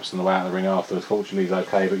he collapsed on the way out of the ring afterwards. Fortunately, he's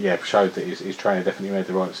okay, but yeah, showed that his trainer definitely made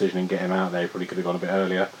the right decision in getting him out there. He probably could have gone a bit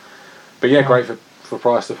earlier. But yeah, great for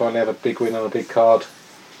Price to finally have a big win on a big card.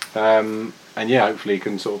 And yeah, hopefully he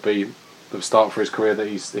can sort of be the start for his career that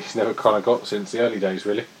he's never kind of got since the early days,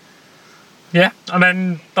 really. Yeah, and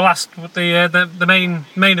then the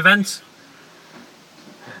main event.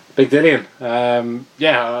 Big Dillian.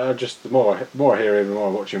 I just the more I hear him, the more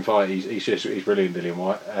I watch him fight. He's brilliant, Dillian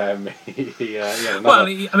Whyte.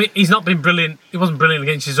 He's not been brilliant. He wasn't brilliant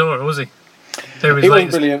against Chisora, was he? He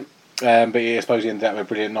wasn't brilliant, but I suppose he ended up with a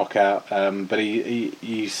brilliant knockout. But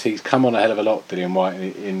he's come on a hell of a lot, Dillian Whyte,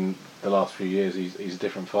 in the last few years. He's a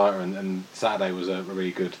different fighter, and Saturday was a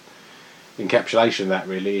really good encapsulation of that.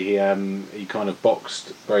 Really, he kind of boxed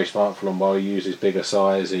very smart for a long while. He used his bigger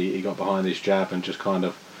size. He got behind his jab and just kind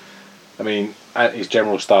of. I mean, his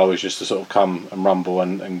general style is just to sort of come and rumble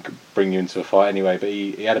and bring you into a fight anyway. But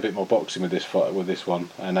he had a bit more boxing with this fight, with this one,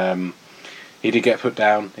 and he did get put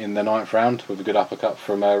down in the 9th round with a good uppercut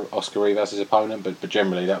from Oscar Rivas, his opponent. But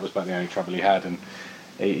generally, that was about the only trouble he had, and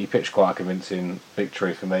he pitched quite a convincing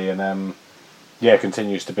victory for me. And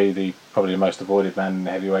continues to be probably the most avoided man in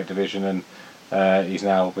the heavyweight division, and he's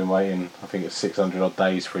now been waiting. I think it's 600 odd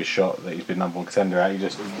days for his shot that he's been number one contender at.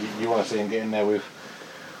 You want to see him get in there with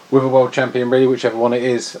a world champion, really, whichever one it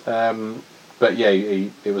is. But yeah,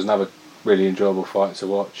 it was another really enjoyable fight to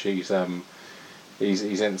watch. He's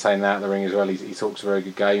entertaining out the ring as well. He talks a very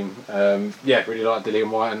good game. Really like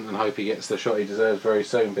Dillian Whyte and hope he gets the shot he deserves very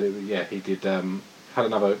soon. But he did had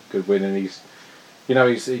another good win, and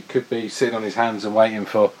he could be sitting on his hands and waiting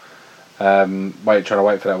for trying to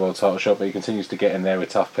wait for that world title shot. But he continues to get in there with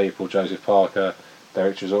tough people, Joseph Parker,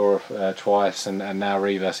 Derek Chisora twice, and now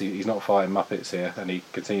Rivas. He's not fighting Muppets here, and he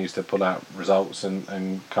continues to pull out results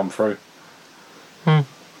and come through.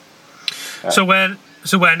 So where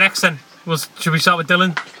next then? Should we start with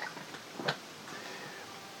Dylan?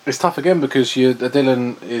 It's tough again because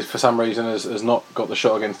Dylan is for some reason has not got the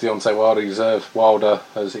shot against Deontay Wilder he deserves.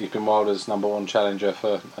 He's been Wilder's number one challenger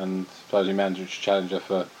and supposedly mandatory challenger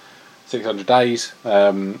for 600 days.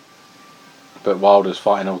 But Wilder's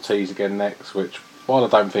fighting Ortiz again next, which while I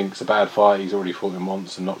don't think it's a bad fight, he's already fought him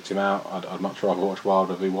once and knocked him out. I'd much rather watch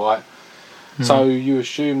Wilder v Whyte. So you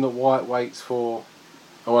assume that Whyte waits for...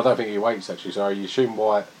 Oh, I don't think he waits actually, sorry. You assume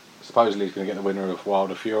Whyte supposedly is going to get the winner of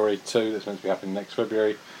Wilder Fury 2, that's meant to be happening next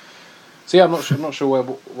February. So yeah, I'm not sure where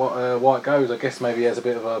Whyte goes. I guess maybe he has a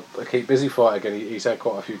bit of a keep busy fight again. He's had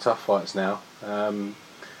quite a few tough fights now.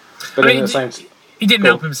 But at the same time... He didn't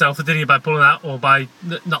help himself, did he, by pulling out or by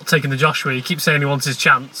not taking the Joshua. He keeps saying he wants his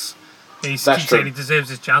chance. He keeps saying he deserves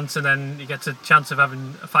his chance, and then he gets a chance of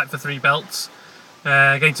having a fight for 3 belts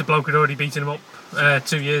against a bloke who'd already beaten him up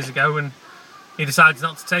 2 years ago, and he decides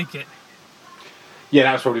not to take it. Yeah,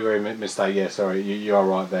 that was probably a very mistake. Yeah, sorry, you are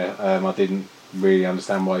right there. I didn't really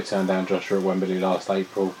understand why he turned down Joshua at Wembley last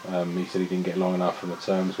April. He said he didn't get long enough and the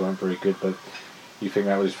terms weren't very good, but you think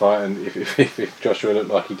that was his fight, and if Joshua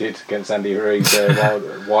looked like he did against Andy Ruiz,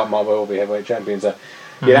 Whyte might well be heavyweight champion. So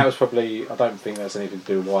yeah, that was probably... I don't think that's anything to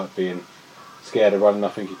do with Whyte being scared of running. I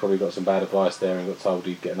think he probably got some bad advice there and got told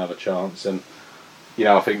he'd get another chance. And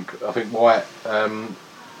I think Whyte, and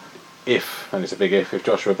it's a big if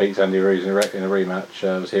Joshua beats Andy Ruiz in a rematch,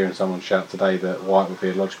 I was hearing someone shout today that Whyte would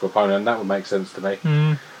be a logical opponent, and that would make sense to me.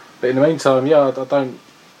 But in the meantime, I don't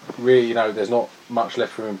really, there's not much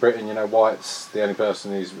left for him in Britain. Whyte's the only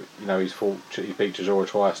person he's beat Chisora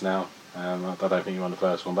twice now. I don't think he won the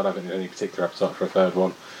first one, but I don't think there's any particular appetite for a third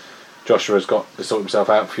one. Joshua's got to sort himself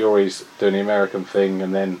out. Fury's doing the American thing,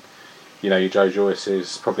 and then your Joe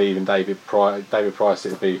Joyce's, probably even David Price.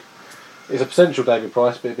 It's a potential David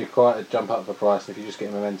Price, but it'd be quite a jump up for Price if you just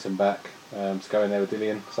get momentum back to go in there with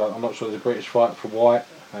Dillian. So I'm not sure there's a British fight for Whyte.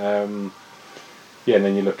 And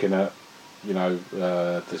then you're looking at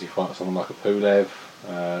does he fight someone like a Pulev?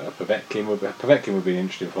 A Povetkin would be an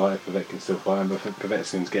interesting fight if Povetkin's still fighting, but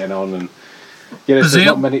Povetkin's getting on, and there's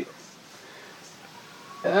not many.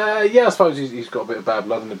 I suppose he's got a bit of bad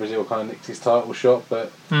blood, and the Brazil kind of nicked his title shot,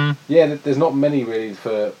 but there's not many really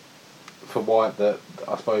for Whyte that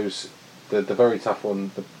I suppose the very tough one,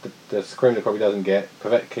 the screamer probably doesn't get.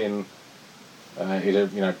 Povetkin,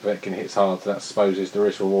 Povetkin hits hard, so that I suppose is the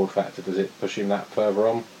risk reward factor. Does it push him that further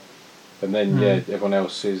on? And then everyone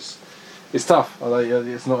else is. It's tough.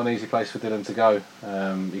 It's not an easy place for Dylan to go.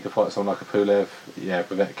 You could fight someone like a Pulev,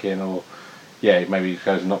 Povetkin, or maybe he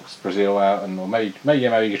goes and knocks Brazil out, or maybe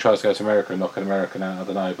he tries to go to America and knock an American out. I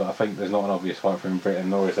don't know, but I think there's not an obvious fight for him in Britain,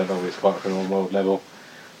 nor is there an obvious fight for him on world level.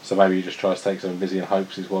 So maybe he just tries to take something busy and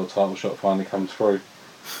hopes his world title shot finally comes through.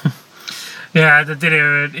 I did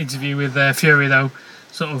hear an interview with Fury though,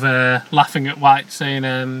 sort of laughing at White, saying,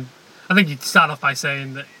 I think he'd start off by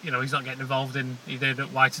saying that he's not getting involved in either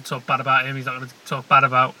that White to talk bad about him. He's not going to talk bad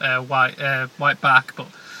about White back, but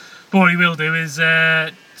what he will do is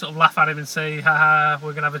sort of laugh at him and say, haha,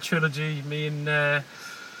 we're going to have a trilogy, me and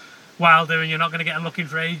Wilder, and you're not going to get him looking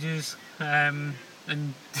for ages. And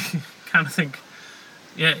kind of think,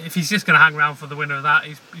 yeah, if he's just going to hang around for the winner of that,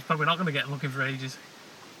 he's probably not going to get him looking for ages.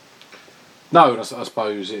 No, I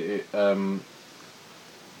suppose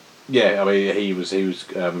yeah, I mean, he was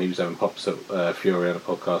having pops at Fury on a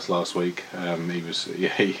podcast last week. I don't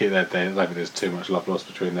think there's too much love lost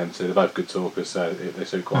between them two. They're both good talkers, so they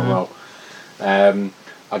suit quite well.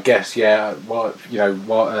 I guess, yeah.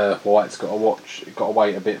 White's got to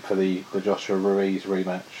wait a bit for the Joshua Ruiz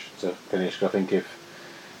rematch to finish. 'Cause I think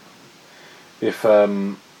if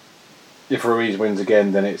Ruiz wins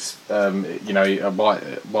again, then it's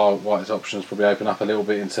White's options probably open up a little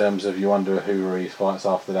bit in terms of you wonder who Ruiz fights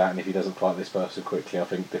after that, and if he doesn't fight this person quickly, I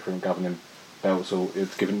think different governing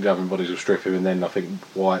bodies will strip him, and then I think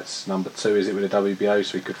White's number 2 is it with the WBO,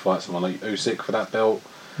 so he could fight someone like Usyk for that belt.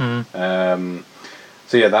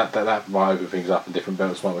 So yeah, that might open things up, and different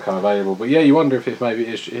belts might become available. But yeah, you wonder if maybe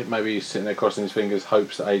he's sitting there crossing his fingers,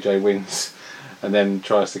 hopes that AJ wins, and then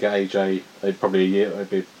tries to get AJ it'd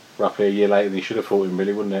be roughly a year later than he should have fought him,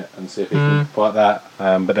 really, wouldn't it? And see if he can fight that.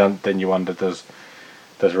 But then you wonder, does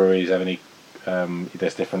Ruiz have any?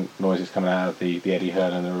 There's different noises coming out of the Eddie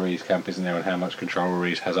Hearn and the Ruiz camp, isn't there, and how much control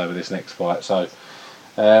Ruiz has over this next fight. So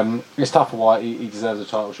it's tough for White. He deserves a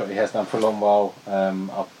title shot. He has done for a long while.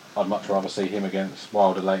 I'd much rather see him against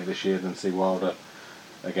Wilder later this year than see Wilder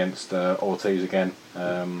against Ortiz again.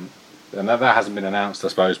 And that hasn't been announced, I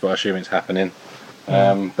suppose, but I assume it's happening.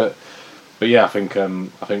 But yeah, I think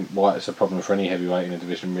White's a problem for any heavyweight in the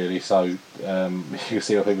division, really. So you can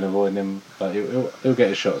see why people avoiding him, but he'll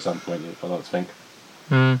get a shot at some point, I'd like to think.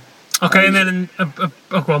 Okay, and then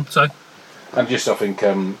go on, sorry. And just I think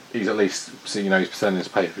he's at least he's presenting his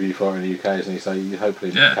pay-per-view fight in the UK, isn't he? So he's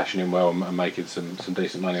hopefully cashing in well and making some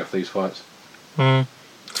decent money off these fights. And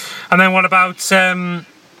then what about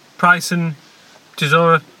Price and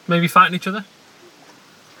Chisora maybe fighting each other?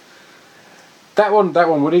 That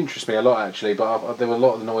one would interest me a lot, actually, but there were a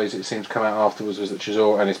lot of the noise it seemed to come out afterwards was that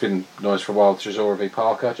Chisora, and it's been noise for a while, Chisora v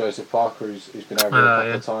Parker, Joseph Parker, who's been over a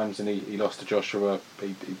couple of times, and he lost to Joshua,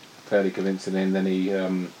 he fairly convincingly, and then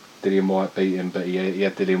Dillian White beat him, but he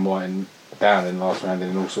had Dillian White down in the last round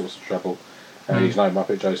and in all sorts of trouble. He's no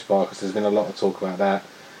muppet Joseph Parker, so there's been a lot of talk about that.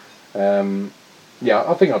 I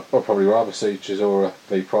think I'd probably rather see Chisora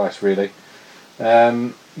v Price, really. I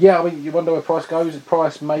mean, you wonder where Price goes.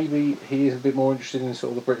 Price, maybe he is a bit more interested in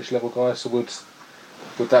sort of the British level guys, so would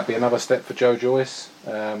that be another step for Joe Joyce?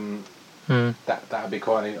 That would be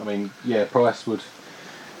quite. I mean, yeah, Price would.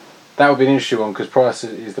 That would be an interesting one because Price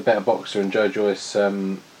is the better boxer, and Joe Joyce.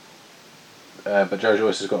 But Joe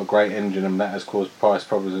Joyce has got a great engine, and that has caused Price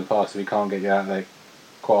problems in the past. If he can't get you out there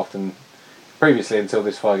quite often, previously until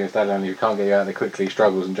this fight against Dallin, if he can't get you out there quickly, he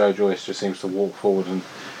struggles, and Joe Joyce just seems to walk forward and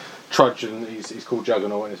trudge, and he's called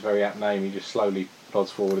Juggernaut, and it's a very apt name. He just slowly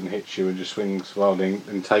plods forward and hits you and just swings wildly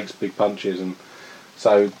and takes big punches, and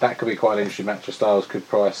so that could be quite an interesting match of styles. Could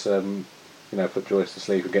Price put Joyce to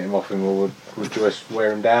sleep and get him off him, or would Joyce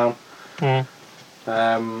wear him down? Other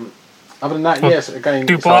than that, yes, again,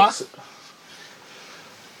 Dubois.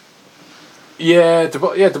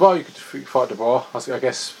 Dubois, you could fight Dubois, I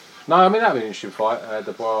guess. No, I mean, that'd be an interesting fight.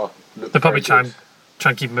 Dubois looked They'll probably very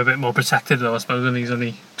try and keep him a bit more protected, though, I suppose, and he's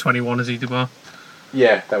only 21, is he, Dubois?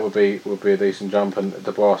 Yeah, that would be a decent jump, and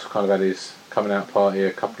Dubois kind of had his coming out party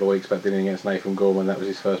a couple of weeks back then against Nathan Gorman. That was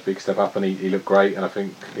his first big step up, and he looked great, and I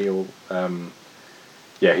think he'll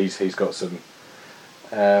he's got some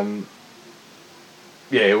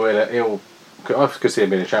he'll I could see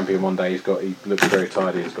him being a champion one day. He looks very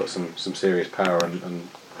tidy. He's got some serious power and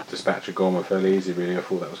dispatch of Gorman fairly easy. Really, I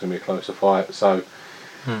thought that was going to be a closer fight. So,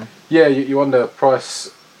 you wonder.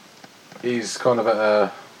 Price is kind of at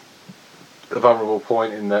a vulnerable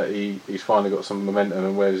point in that he's finally got some momentum,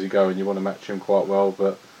 and where does he go? And you want to match him quite well,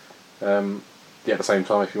 but at the same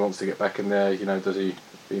time, if he wants to get back in there, does he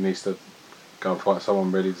needs to go and fight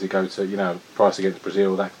someone really? Does he go to Price against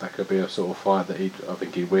Brazil? That could be a sort of fight that I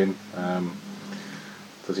think he'd win.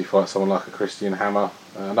 Does he fight someone like a Christian Hammer?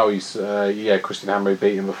 I know Christian Hammer, he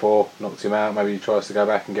beat him before, knocked him out. Maybe he tries to go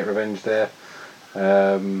back and get revenge there.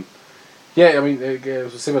 I mean,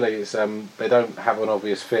 similarly, it's they don't have an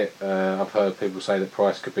obvious fit. I've heard people say that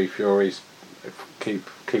Price could be Fury's keep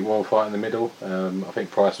one fight in the middle. I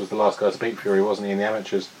think Price was the last guy to beat Fury, wasn't he, in the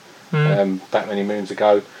amateurs? That many moons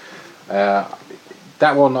ago.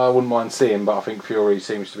 that one I wouldn't mind seeing, but I think Fury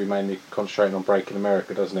seems to be mainly concentrating on breaking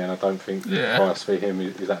America, doesn't he? And I don't think Price for him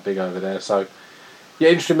is that big over there. So, yeah,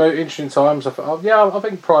 interesting times. I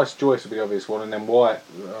think Price Joyce would be the obvious one, and then White.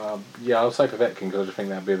 I'll say Povetkin because I just think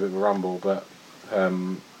that'd be a bit of a rumble, but I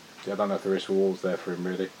don't know if there is rewards there for him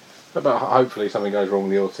really. But hopefully something goes wrong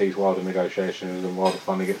with the Ortiz Wilder negotiations and Wilder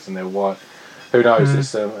finally gets in there. White. Who knows?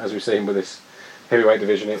 This, as we've seen with this heavyweight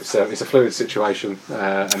division, it's a fluid situation,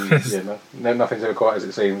 and nothing's ever quite as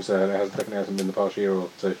it seems. It definitely hasn't been the past year or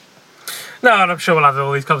two. No, and I'm sure we'll have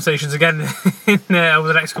all these conversations again over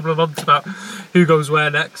the next couple of months about who goes where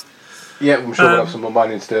next. Yeah, I'm sure we'll have some more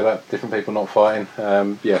moaning to do about different people not fighting.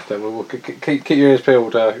 We'll keep your ears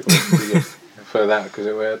peeled for that, because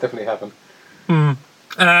it will definitely happen. And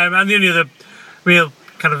the only other real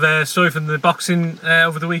kind of story from the boxing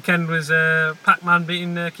over the weekend was Pac-Man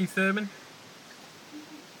beating Keith Thurman.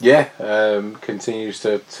 Yeah, continues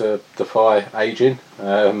to defy ageing.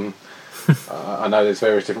 I know there's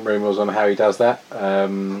various different rumours on how he does that. There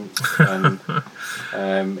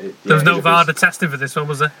was no VADA testing for this one,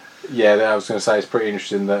 was there? Yeah, I was going to say it's pretty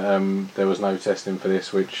interesting that there was no testing for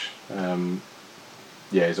this, which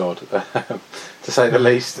is odd to say the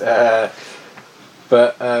least.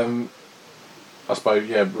 But I suppose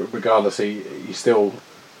regardless, he still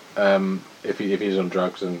if he's on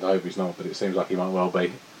drugs, and I hope he's not, but it seems like he might well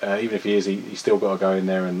be. Even if he is, he's still got to go in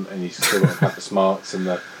there and he's still got to have the smarts and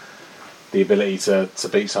the ability to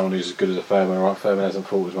beat someone who's as good as a Thurman. Right, Thurman hasn't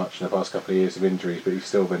fought as much in the past couple of years of injuries, but he's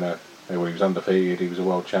still been he was undefeated. He was a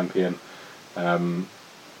world champion.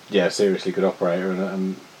 Seriously good operator,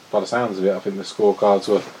 and by the sounds of it, I think the scorecards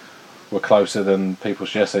were closer than people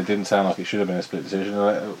suggest. It didn't sound like it should have been a split decision.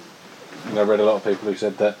 I read a lot of people who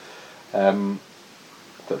said that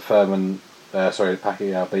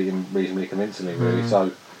Pacquiao beat him reasonably convincingly, really.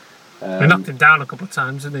 So he knocked him down a couple of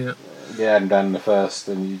times, didn't he? Yeah, and down in the first,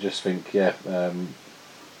 and you just think,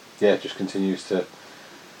 just continues to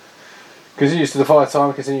defy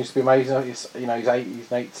time, continues to be amazing. He's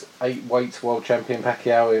eight weight world champion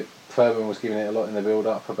Pacquiao. Thurman was giving it a lot in the build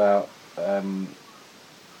up about how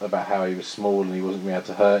he was small and he wasn't going to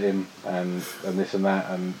be able to hurt him and this and that,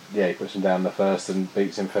 and he puts him down in the first and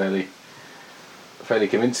beats him fairly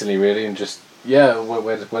convincingly, really, and just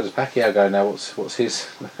where does Pacquiao go now? What's his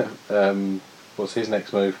what's his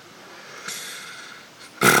next move?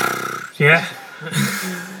 Yeah.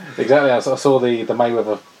 Exactly. I saw the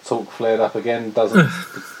Mayweather talk flared up again. Doesn't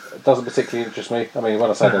particularly interest me. I mean,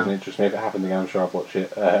 when I say it doesn't interest me, if it happened again, I'm sure I'd watch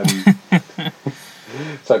it.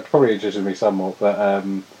 So it probably interested me somewhat, but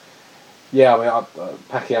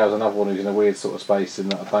Pacquiao's another one who's in a weird sort of space in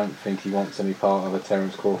that I don't think he wants any part of a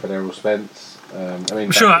Terence Crawford, Errol Spence.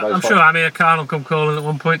 I'm sure Amir Khan will come calling at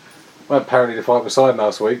one point. Well, apparently the fight was signed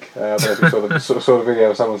last week. I don't know if you saw the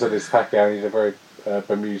video of someone said it's Pacquiao and he's a very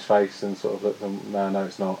bemused face and sort of looked, no,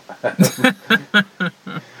 it's not.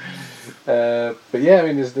 But yeah, I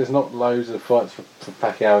mean, there's not loads of fights for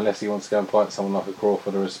Pacquiao unless he wants to go and fight someone like a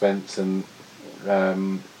Crawford or a Spence, and I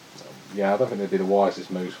don't think they'd be the wisest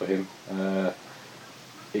moves for him.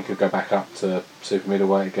 He could go back up to super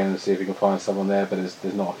middleweight again and see if he can find someone there, but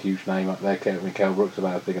there's not a huge name up there. Kell Brook's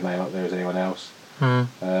about as big a name up there as anyone else. And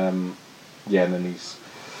then he's,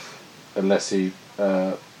 unless he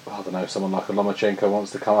someone like a Lomachenko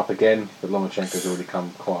wants to come up again, but Lomachenko's already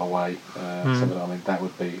come quite a way. That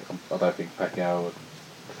would be. I don't think Pacquiao would.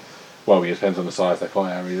 Well, it depends on the size they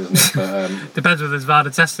fight out, really, doesn't it? But, depends whether there's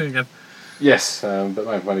VADA testing again. Yes,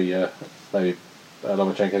 but maybe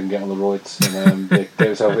Lomachenko can get on the roids and get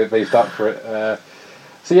himself a bit beefed up for it.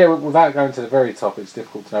 Without going to the very top, it's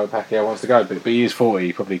difficult to know where Pacquiao wants to go. But he is 40,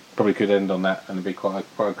 he probably could end on that, and it'd be quite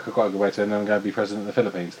a good way to end and go be president of the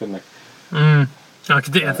Philippines, couldn't he? I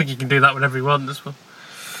think he can do that whenever he wants as well.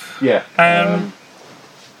 Yeah.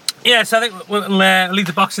 So I think we'll leave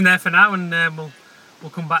the boxing there for now, and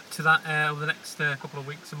we'll come back to that over the next couple of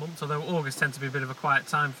weeks and months. Although August tends to be a bit of a quiet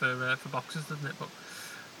time for boxers, doesn't it? But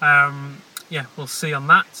we'll see on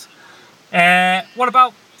that. What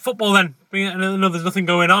about football then? I know there's nothing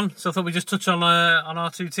going on, so I thought we'd just touch on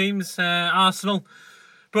our two teams. Arsenal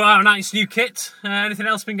brought out a nice new kit. Anything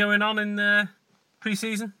else been going on in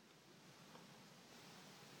pre-season?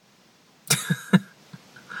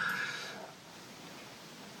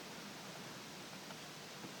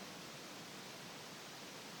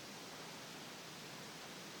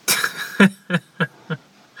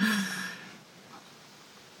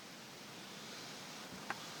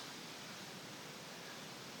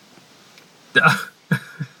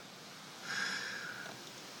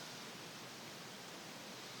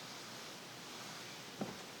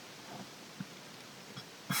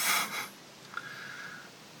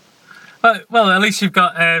 Well, at least you've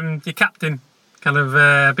got your captain kind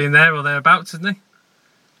of being there or thereabouts, isn't he?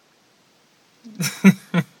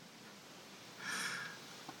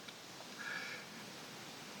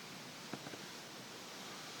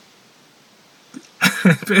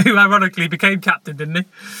 Who ironically became captain, didn't he?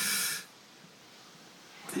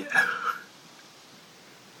 Yeah.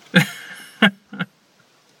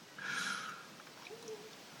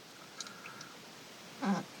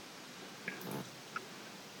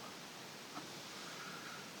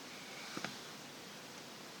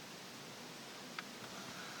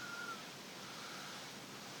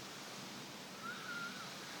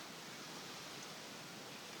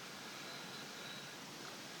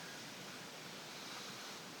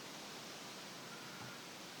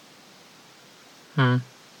 Hmm.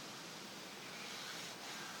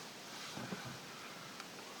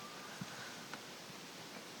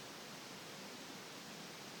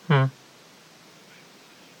 Hmm.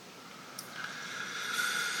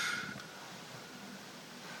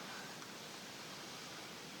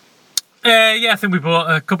 Yeah, I think we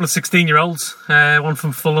bought a couple of 16-year-olds. One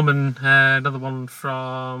from Fulham and another one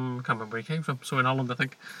from, I can't remember where he came from. Somewhere in Holland, I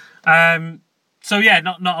think. So yeah,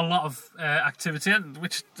 not a lot of activity,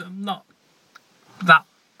 which I'm not that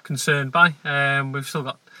concerned by. We've still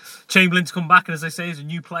got Chamberlain to come back, and as I say, he's a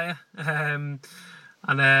new player. And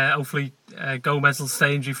hopefully Gomez will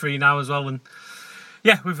stay injury free now as well. And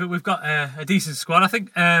yeah, we've got a decent squad. I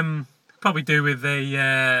think probably do with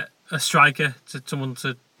a striker, to someone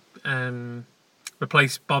to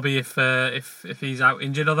replace Bobby if he's out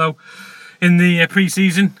injured. Although in the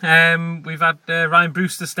pre-season we've had Ryan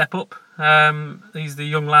Brewster step up. He's the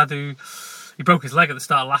young lad who he broke his leg at the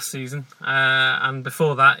start of last season, and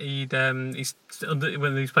before that when he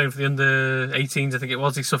was playing for the under-18s, I think it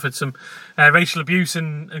was, he suffered some racial abuse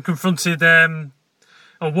and confronted or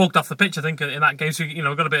walked off the pitch, I think, in that game. So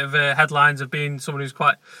got a bit of headlines of being someone who's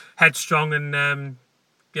quite headstrong and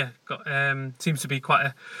seems to be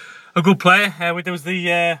quite a good player. We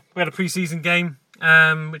had a pre-season game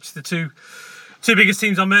which the two biggest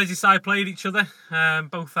teams on Merseyside played each other,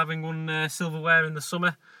 both having won silverware in the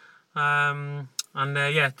summer. Tranmere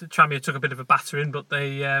took a bit of a battering, but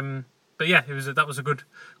that was a good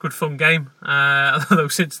fun game. Although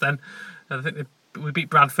since then, I think we beat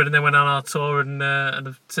Bradford and then went on our tour and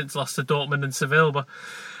have since lost to Dortmund and Seville. But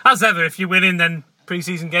as ever, if you're winning, then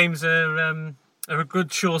pre-season games are a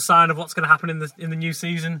good sure sign of what's going to happen in the new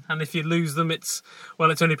season. And if you lose them, it's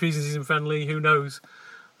only pre-season friendly. Who knows?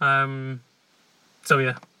 So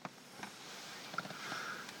yeah.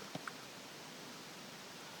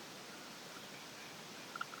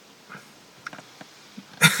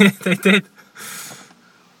 They did.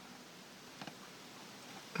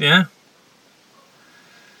 Yeah.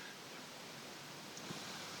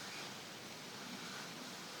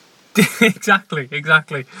 Exactly.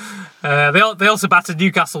 They also battered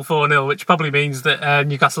Newcastle 4-0, which probably means that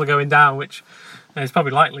Newcastle are going down, which is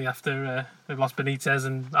probably likely after they've lost Benitez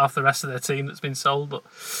and half the rest of their team that's been sold. But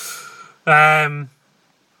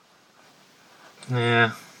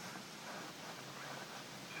yeah.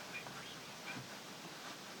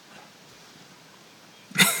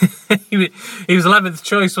 He was 11th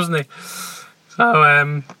choice, wasn't he?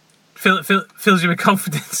 So fills you with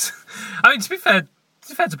confidence. I mean, to be fair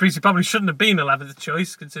to Priest, he probably shouldn't have been 11th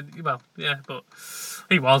choice. But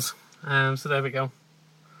he was. So there we go.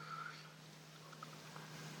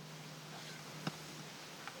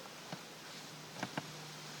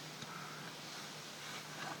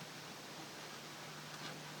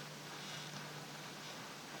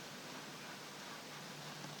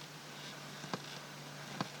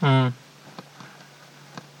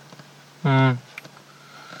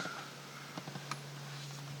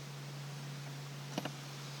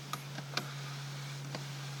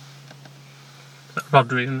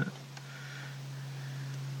 Rodri, isn't it?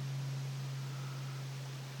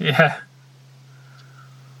 Yeah.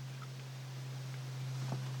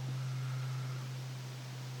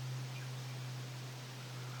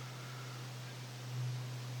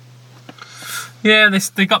 Yeah,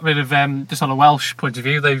 they got rid of, just on a Welsh point of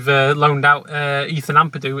view, they've loaned out Ethan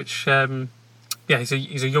Ampadu, which, he's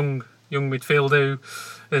a young midfielder who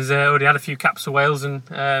has already had a few caps for Wales, and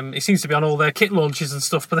he seems to be on all their kit launches and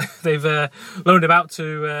stuff, but they've loaned him out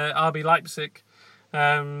to RB Leipzig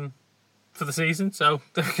for the season, so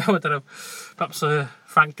there we go. I don't know, perhaps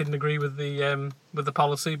Frank didn't agree with the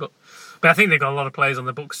policy, but I think they've got a lot of players on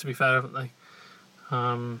the books, to be fair, haven't they?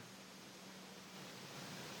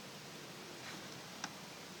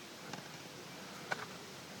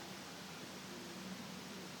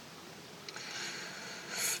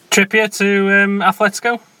 Trippier to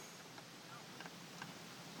Atletico.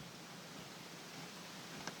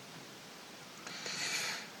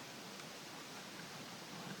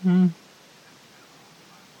 And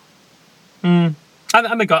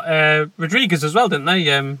they got Rodriguez as well, didn't they?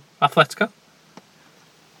 Atletico.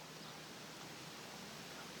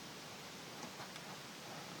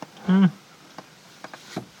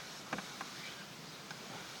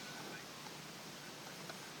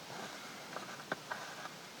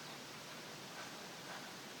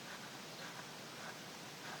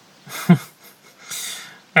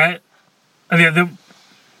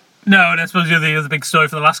 And I suppose the other big story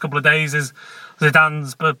for the last couple of days is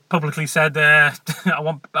Zidane's publicly said, "I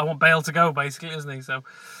want Bale to go," basically, isn't he? So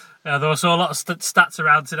there was a lot of stats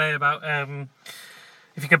around today about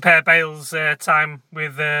if you compare Bale's time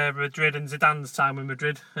with Madrid and Zidane's time with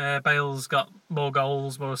Madrid, Bale's got more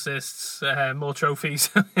goals, more assists, more trophies.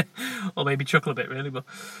 Or maybe chuckle a bit, really, but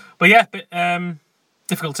yeah,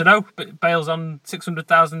 difficult to know. But Bale's on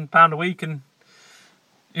 £600,000 a week, and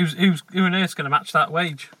who on earth's going to match that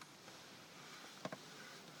wage?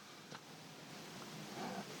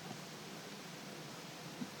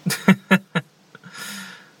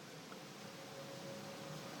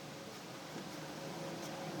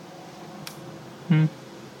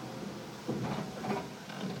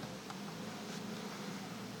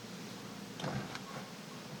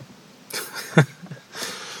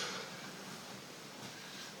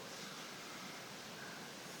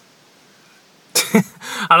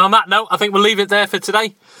 And on that note, I think we'll leave it there for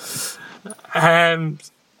today.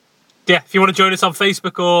 If you want to join us on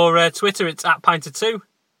Facebook or Twitter, it's @Pint2.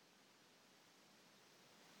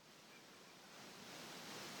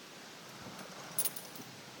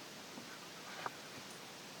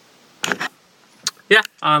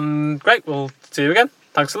 Great. We'll see you again.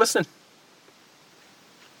 Thanks for listening.